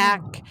is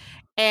Jack.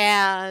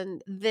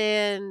 And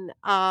then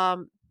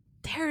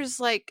there's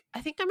like,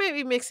 I think I might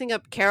be mixing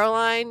up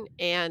Caroline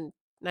and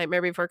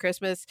Nightmare Before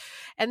Christmas.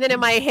 And then in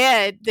my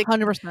head,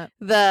 100%.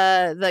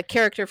 the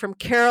character from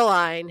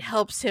Caroline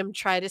helps him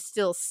try to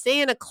steal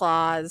Santa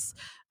Claus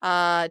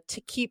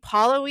to keep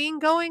Halloween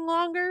going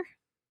longer.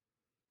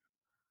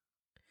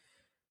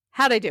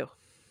 How'd I do?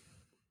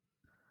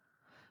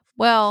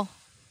 Well,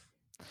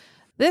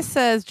 this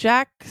says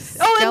Jack.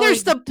 Oh, and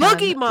there's the Skellington,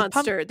 Boogie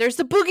Monster. There's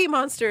the Boogie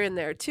Monster in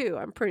there too,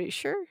 I'm pretty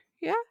sure.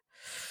 Yeah.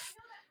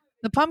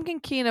 The Pumpkin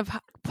King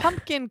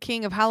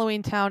of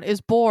Halloween Town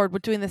is bored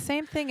with doing the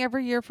same thing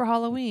every year for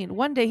Halloween.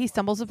 One day he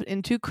stumbles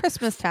into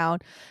Christmas Town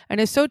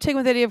and is so taken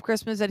with the idea of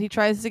Christmas that he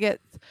tries to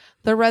get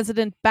the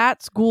resident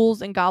bats,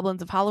 ghouls, and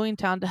goblins of Halloween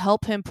Town to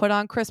help him put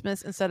on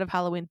Christmas instead of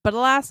Halloween. But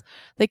alas,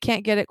 they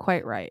can't get it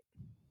quite right.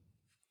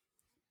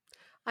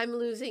 I'm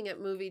losing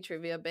at movie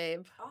trivia,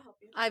 babe. I'll help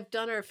you. I've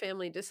done our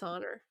family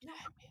dishonor.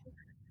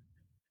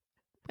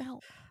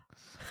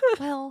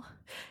 Well.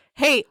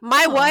 Hey,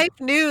 my wife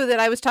knew that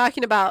I was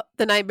talking about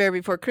The Nightmare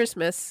Before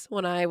Christmas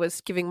when I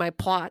was giving my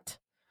plot.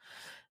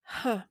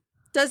 Fine,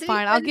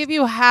 I'll give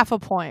you half a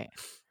point.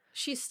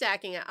 She's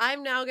stacking it.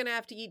 I'm now going to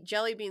have to eat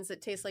jelly beans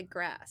that taste like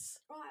grass.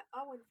 Oh,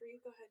 I'll win for you.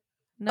 Go ahead.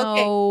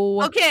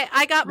 No. Okay,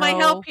 I got my No.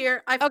 help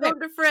here. I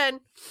phoned a friend.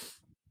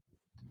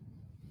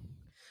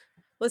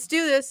 Let's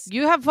do this.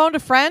 You have phoned a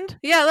friend?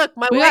 Yeah, look,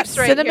 my We got wife's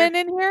right cinnamon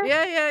here. in here?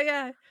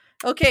 Yeah.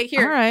 Okay,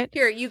 here. All right.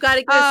 Here, you got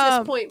to get us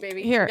this point,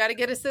 baby. Here. You got to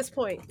get us this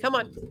point. Come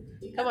on.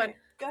 Come on.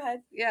 Go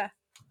ahead. Yeah.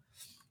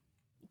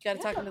 You got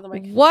to talk into the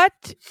mic.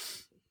 What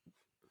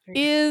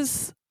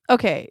is...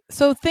 Okay,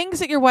 so things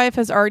that your wife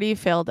has already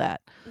failed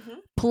at. Mhm.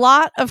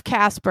 Plot of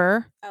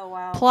Casper. Oh,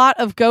 wow. Plot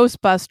of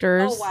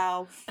Ghostbusters. Oh,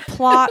 wow.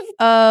 Plot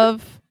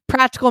of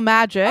Practical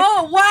Magic.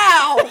 Oh,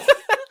 wow.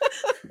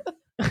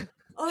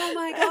 Oh,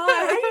 my God.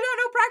 How do you not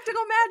know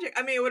Practical Magic?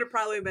 I mean, it would have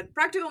probably been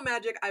Practical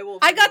Magic.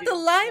 I got the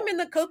lime and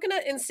the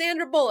coconut and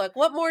Sandra Bullock.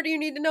 What more do you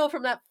need to know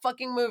from that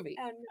fucking movie?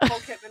 And Nicole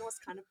Kidman was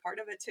kind of part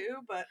of it, too,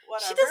 but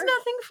whatever. She does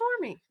nothing for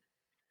me.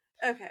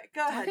 Okay,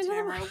 go ahead, Talking to the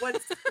Tamara.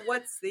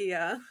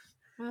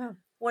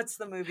 What's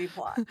the movie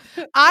plot?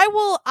 I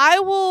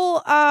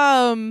will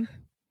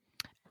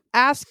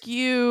ask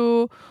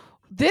you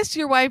this.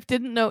 Your wife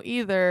didn't know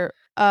either,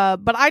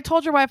 but I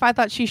told your wife I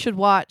thought she should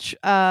watch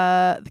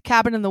The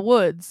Cabin in the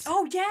Woods.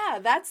 Oh yeah,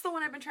 that's the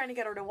one I've been trying to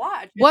get her to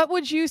watch. What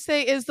would you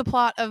say is the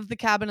plot of The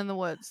Cabin in the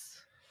Woods?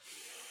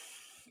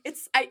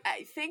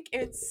 I think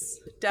it's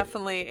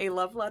definitely a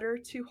love letter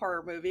to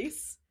horror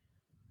movies.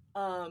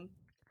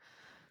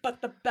 But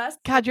the best...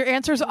 God, your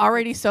answer's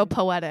already so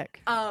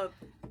poetic.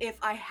 If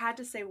I had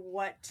to say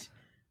what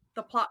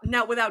the plot...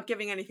 Now, without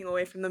giving anything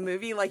away from the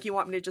movie, like you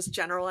want me to just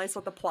generalize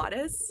what the plot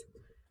is?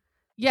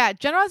 Yeah,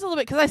 generalize a little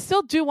bit, because I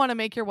still do want to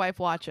make your wife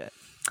watch it.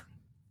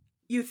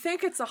 You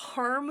think it's a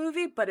horror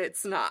movie, but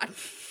it's not.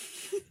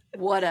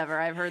 Whatever,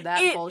 I've heard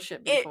that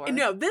bullshit before.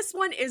 No, this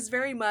one is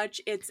very much...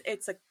 It's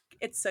a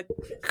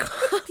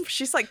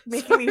she's like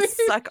making me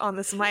suck on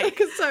this mic.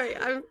 Sorry,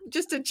 I'm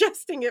just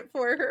adjusting it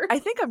for her. I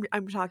think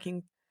I'm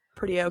talking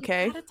pretty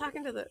okay. You gotta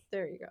talking to the...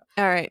 There you go.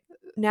 All right.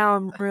 Now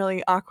I'm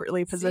really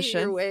awkwardly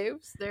positioned. See your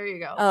waves. There you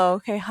go. Oh,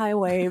 okay. High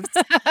waves.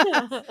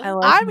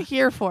 I'm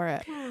here for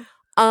it.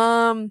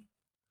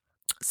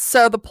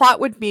 So the plot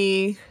would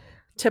be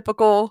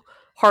typical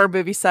horror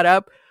movie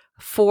setup.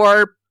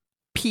 4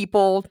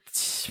 people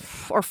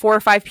or 4 or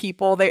 5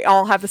 people. They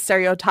all have the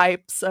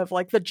stereotypes of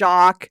like the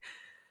jock,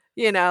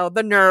 the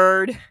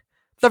nerd,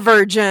 the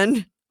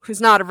virgin,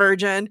 who's not a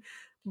virgin,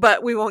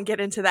 but we won't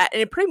get into that.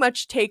 And it pretty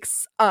much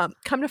takes,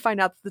 come to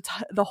find out,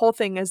 the whole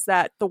thing is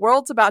that the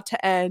world's about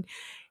to end,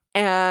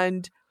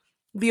 and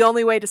the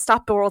only way to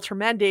stop the world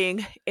from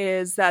ending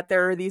is that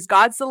there are these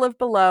gods that live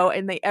below,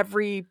 and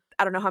every,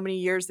 I don't know how many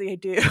years they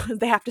do,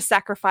 they have to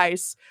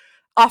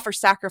offer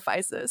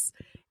sacrifices.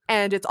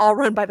 And it's all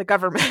run by the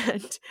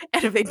government.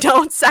 And if they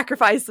don't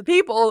sacrifice the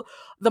people,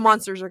 the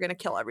monsters are going to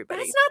kill everybody.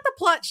 That's not the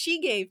plot she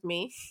gave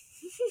me.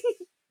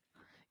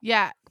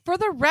 Yeah. For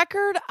the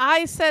record,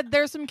 I said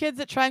there's some kids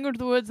that try and go to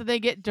the woods and they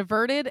get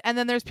diverted, and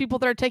then there's people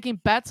that are taking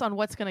bets on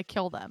what's going to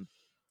kill them.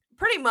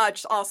 Pretty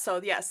much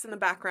also, yes, in the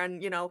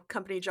background,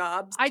 company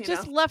jobs. I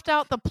just left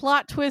out the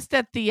plot twist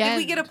at the end. Did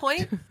we get a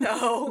point?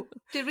 No.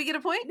 Did we get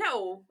a point?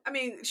 No. I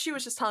mean, she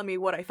was just telling me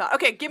what I thought.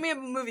 Okay, give me a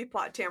movie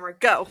plot, Tamara.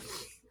 Go.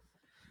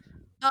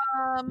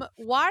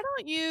 Why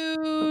don't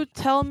you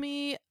tell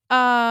me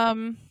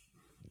the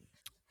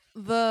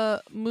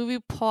movie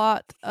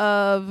plot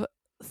of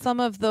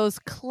some of those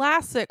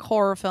classic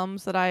horror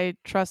films that I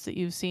trust that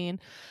you've seen,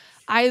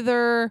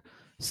 either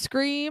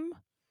Scream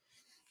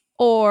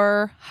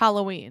or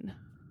Halloween.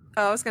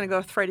 Oh, I was gonna go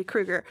with Freddy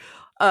Krueger.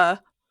 Oh.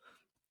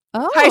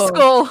 High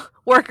school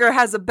worker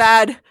has a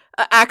bad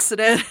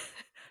accident,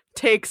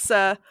 takes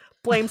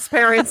blames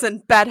parents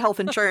and bad health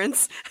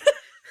insurance.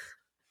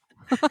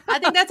 I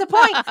think that's a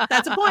point.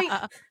 That's a point.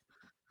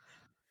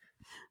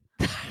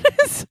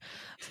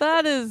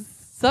 That is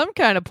some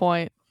kind of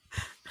point.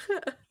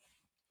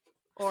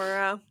 Or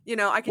I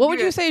could. What would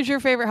you say is your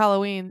favorite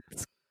Halloween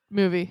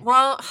movie?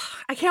 Well,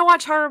 I can't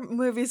watch horror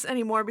movies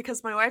anymore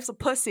because my wife's a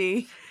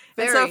pussy.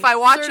 And so Very if I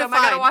watch them, I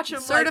gotta watch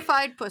them.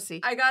 Certified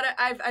pussy.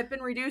 I've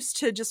been reduced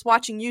to just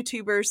watching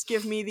YouTubers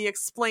give me the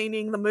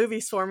explaining the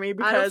movies for me I don't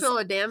because feel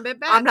a damn bit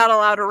bad. I'm not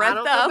allowed to I rent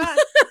don't them. feel bad.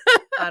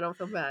 I don't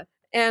feel bad.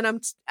 And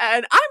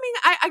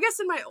I guess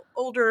in my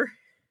older,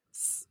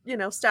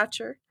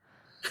 stature,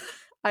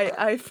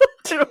 I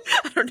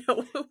don't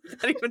know what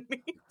that even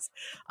means.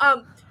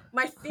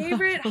 My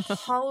favorite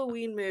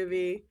Halloween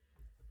movie,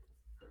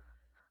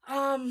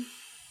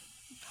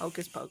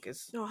 Hocus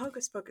Pocus. no,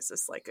 Hocus Pocus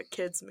is like a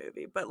kids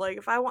movie, but like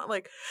if I want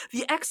like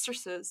The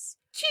Exorcist,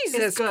 Jesus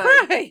is good.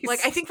 Christ. Like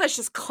I think that's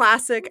just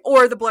classic,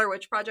 or The Blair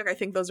Witch Project. I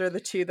think those are the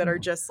two that are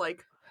just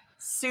like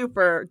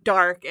super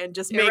dark and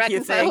just make you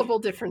think. Irreconcilable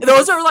differences.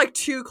 Those are like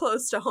too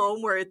close to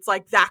home where it's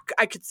like that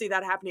I could see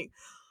that happening.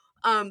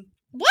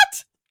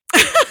 What?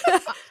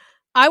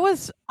 I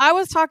was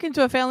talking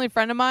to a family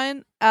friend of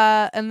mine,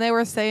 and they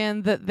were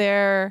saying that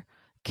their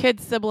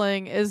kid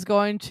sibling is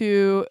going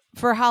to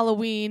for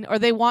Halloween, or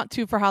they want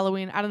to for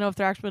Halloween. I don't know if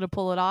they're actually going to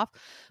pull it off,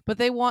 but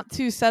they want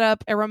to set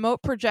up a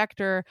remote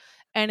projector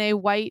and a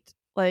white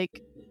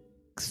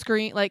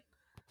screen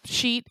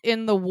sheet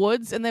in the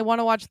woods, and they want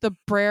to watch the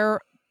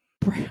Blair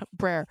Witch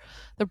Project.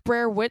 The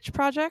Blair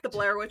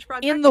Witch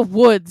Project in the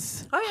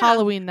woods. Oh, yeah.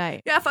 Halloween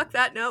night. Yeah, fuck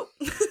that. Nope.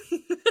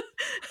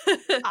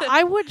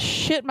 I would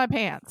shit my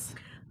pants.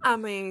 I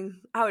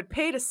mean, I would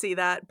pay to see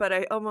that, but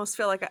I almost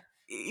feel like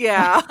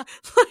yeah.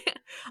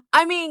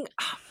 I mean,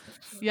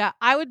 yeah,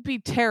 I would be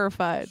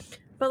terrified.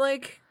 But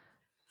like,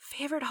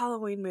 favorite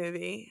Halloween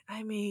movie?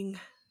 I mean,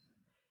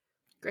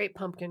 Great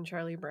Pumpkin,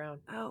 Charlie Brown.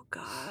 Oh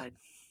God,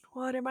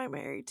 what am I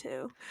married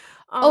to?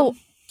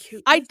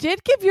 Cute. I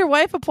did give your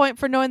wife a point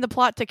for knowing the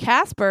plot to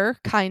Casper,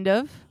 kind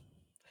of.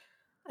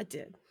 I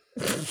did.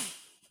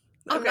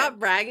 I'm not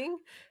bragging,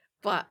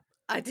 but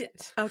I did.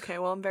 Okay,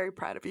 well, I'm very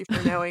proud of you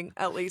for knowing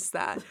at least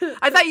that.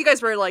 I thought you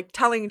guys were like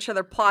telling each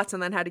other plots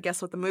and then had to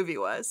guess what the movie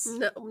was.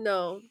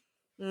 No.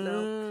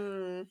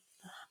 No.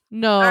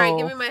 All right,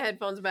 give me my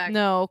headphones back.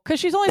 No, because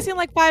she's only seen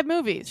like 5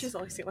 movies. She's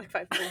only seen like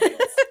 5 movies.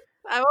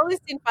 I've only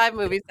seen 5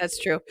 movies. That's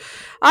true.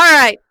 All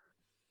right.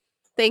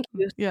 Thank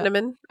you,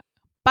 Cinnamon.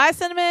 Bye,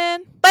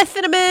 Cinnamon. Bye,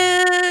 Cinnamon.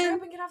 Hurry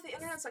up and get off the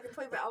internet so I can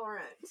play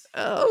Valorant.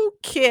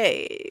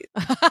 Okay.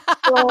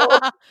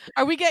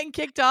 Are we getting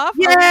kicked off?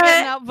 Yeah, Are we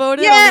getting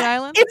outvoted on the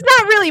island? It's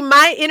not really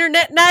my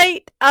internet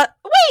night. Wait,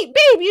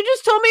 babe, you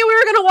just told me we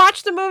were going to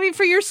watch the movie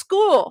for your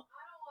school.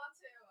 I don't want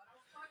to.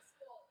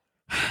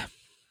 I don't want school.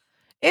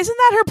 Isn't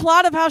that her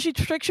plot of how she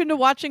tricks you into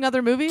watching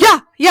other movies?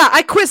 Yeah,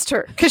 I quizzed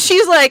her because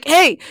she's like,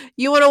 hey,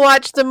 you want to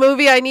watch the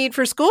movie I need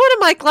for school? And I'm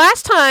like,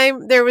 last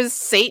time there was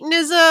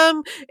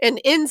Satanism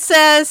and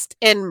incest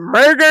and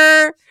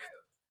murder.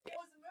 It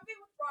was a movie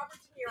with Robert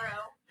De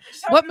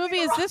Niro. What movie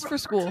is this for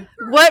school?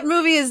 What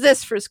movie is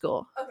this for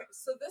school? Okay,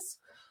 so this...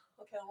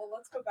 Okay, well,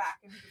 let's go back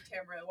and give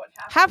Tamara what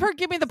happened. Have her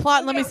give me the plot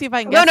and let me see if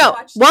I can No,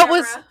 guess no. it. What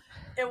was...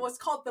 It was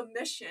called The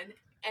Mission,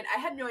 and I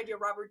had no idea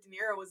Robert De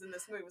Niro was in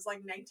this movie. It was like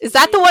 1980s. Is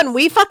that the one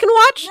we fucking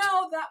watched?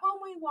 No, that one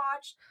we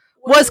watched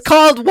was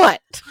called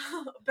what?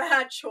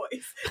 Bad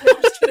choice. No,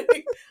 I'm just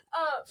kidding.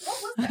 What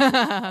was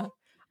that?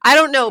 I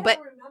don't know, I but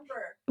don't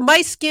remember.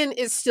 my skin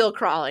is still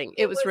crawling.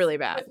 It was really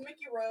bad. With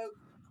Mickey Rourke.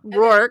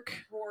 Rourke.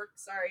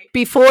 Sorry.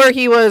 Before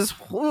he was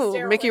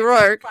Steroids, Mickey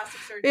Rourke.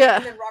 Plastic surgery, Yeah.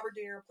 And then Robert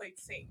De Niro played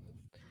Satan.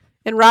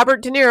 And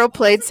Robert De Niro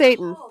played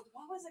Satan. What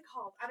was it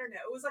called? I don't know.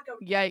 It was like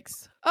a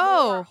Yikes. more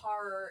Oh.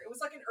 horror. It was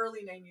like an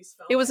early 90s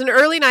film. It was an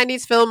early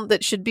 90s film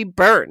that should be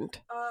burned.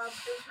 It was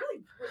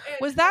really...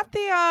 Was that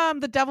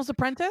the Devil's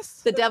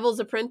Apprentice? The Devil's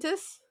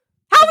Apprentice?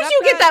 How would that you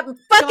get that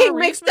fucking Keanu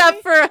Reeves mixed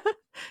up for...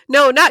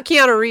 No, not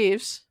Keanu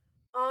Reeves.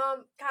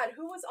 God,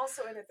 who was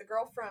also in it? The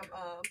girl from...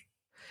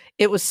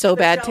 It was so The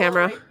bad, Jell-O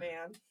Tamara. Rape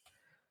Man.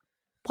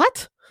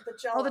 What?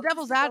 The Oh, the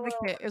Devil's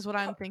Advocate is what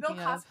I'm thinking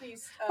Bill of.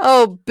 Cosby's...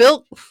 Oh,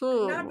 Bill...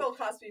 Not Bill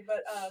Cosby,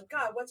 but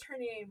God, what's her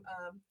name?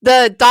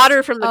 The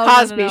daughter from the Oh,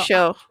 Cosby no.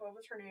 Show. What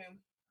was her name?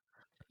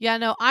 Yeah,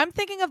 no, I'm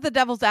thinking of the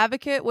Devil's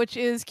Advocate, which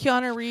is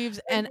Keanu Reeves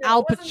and No, Al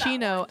it wasn't that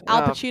Pacino. one.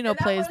 Al Oh. Pacino And that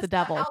plays was, the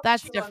devil. Al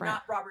That's Pacino, different.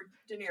 Not Robert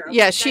De Niro.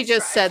 Yeah, she Nice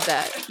just try. said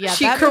that. Yeah,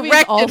 she that movie's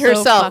corrected also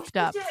herself. fucked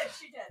up.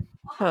 She did.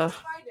 I'll Huh. have to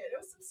find it. It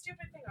was some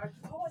stupid thing.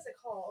 What was it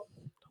called?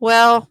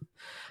 Well,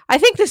 I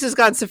think this has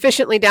gone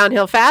sufficiently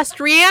downhill fast.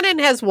 Rhiannon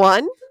has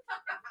won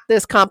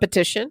this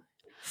competition.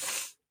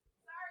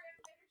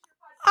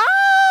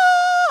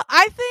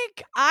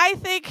 I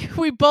think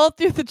we both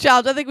do the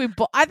challenge.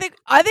 I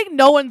think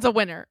no one's a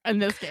winner in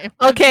this game.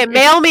 Okay,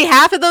 mail me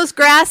half of those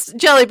grass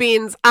jelly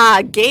beans.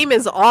 Game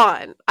is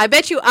on. I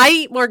bet you I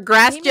eat more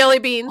grass Game jelly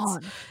is beans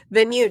on.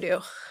 than you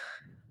do.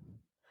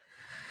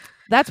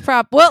 That's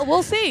well,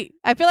 we'll see.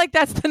 I feel like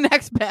that's the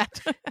next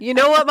bet. You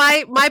know what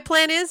my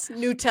plan is?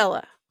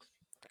 Nutella.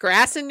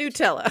 Grass and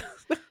Nutella.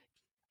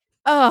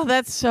 Oh,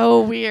 that's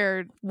so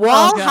weird.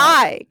 While Oh, God.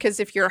 high, because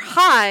if you're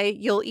high,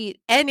 you'll eat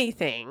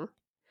anything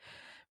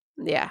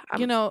Yeah.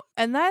 You know,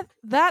 and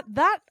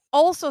that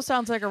also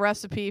sounds like a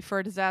recipe for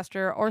a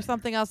disaster or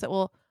something else that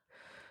will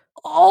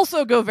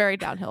also go very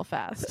downhill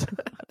fast.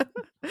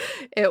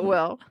 It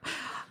will.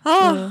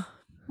 Oh.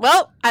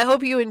 Well, I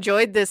hope you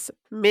enjoyed this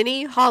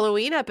mini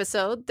Halloween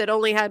episode that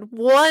only had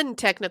one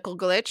technical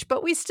glitch,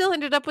 but we still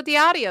ended up with the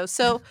audio.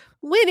 So,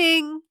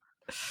 winning.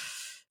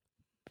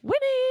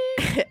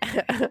 Winning.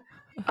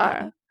 All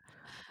right.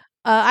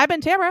 I've been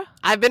Tamara.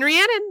 I've been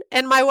Rhiannon,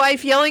 and my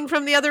wife yelling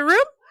from the other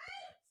room.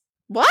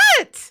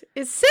 What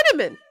is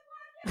Cinnamon?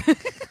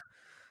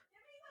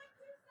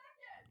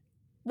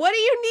 What do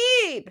you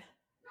need?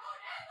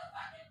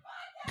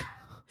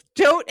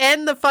 Don't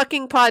end the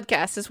fucking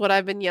podcast is what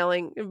I've been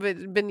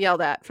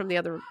yelled at from the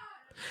other room.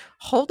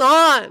 Hold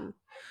on.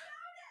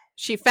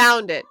 She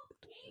found it.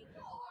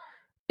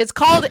 It's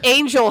called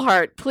Angel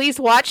Heart. Please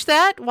watch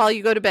that while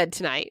you go to bed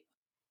tonight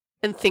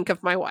and think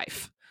of my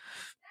wife.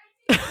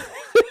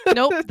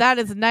 Nope, that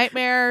is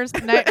nightmares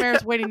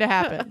waiting to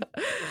happen.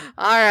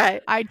 All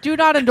right. I do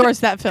not endorse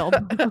that film.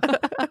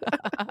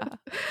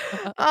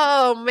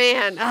 Oh,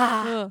 man.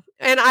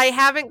 And I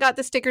haven't got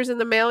the stickers in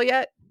the mail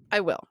yet.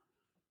 I will.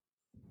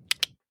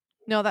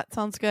 No, that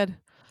sounds good.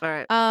 All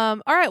right.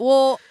 All right.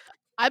 Well,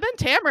 I've been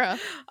Tamara.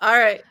 All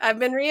right. I've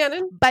been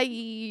Rhiannon.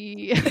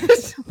 Bye.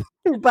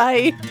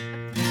 Bye.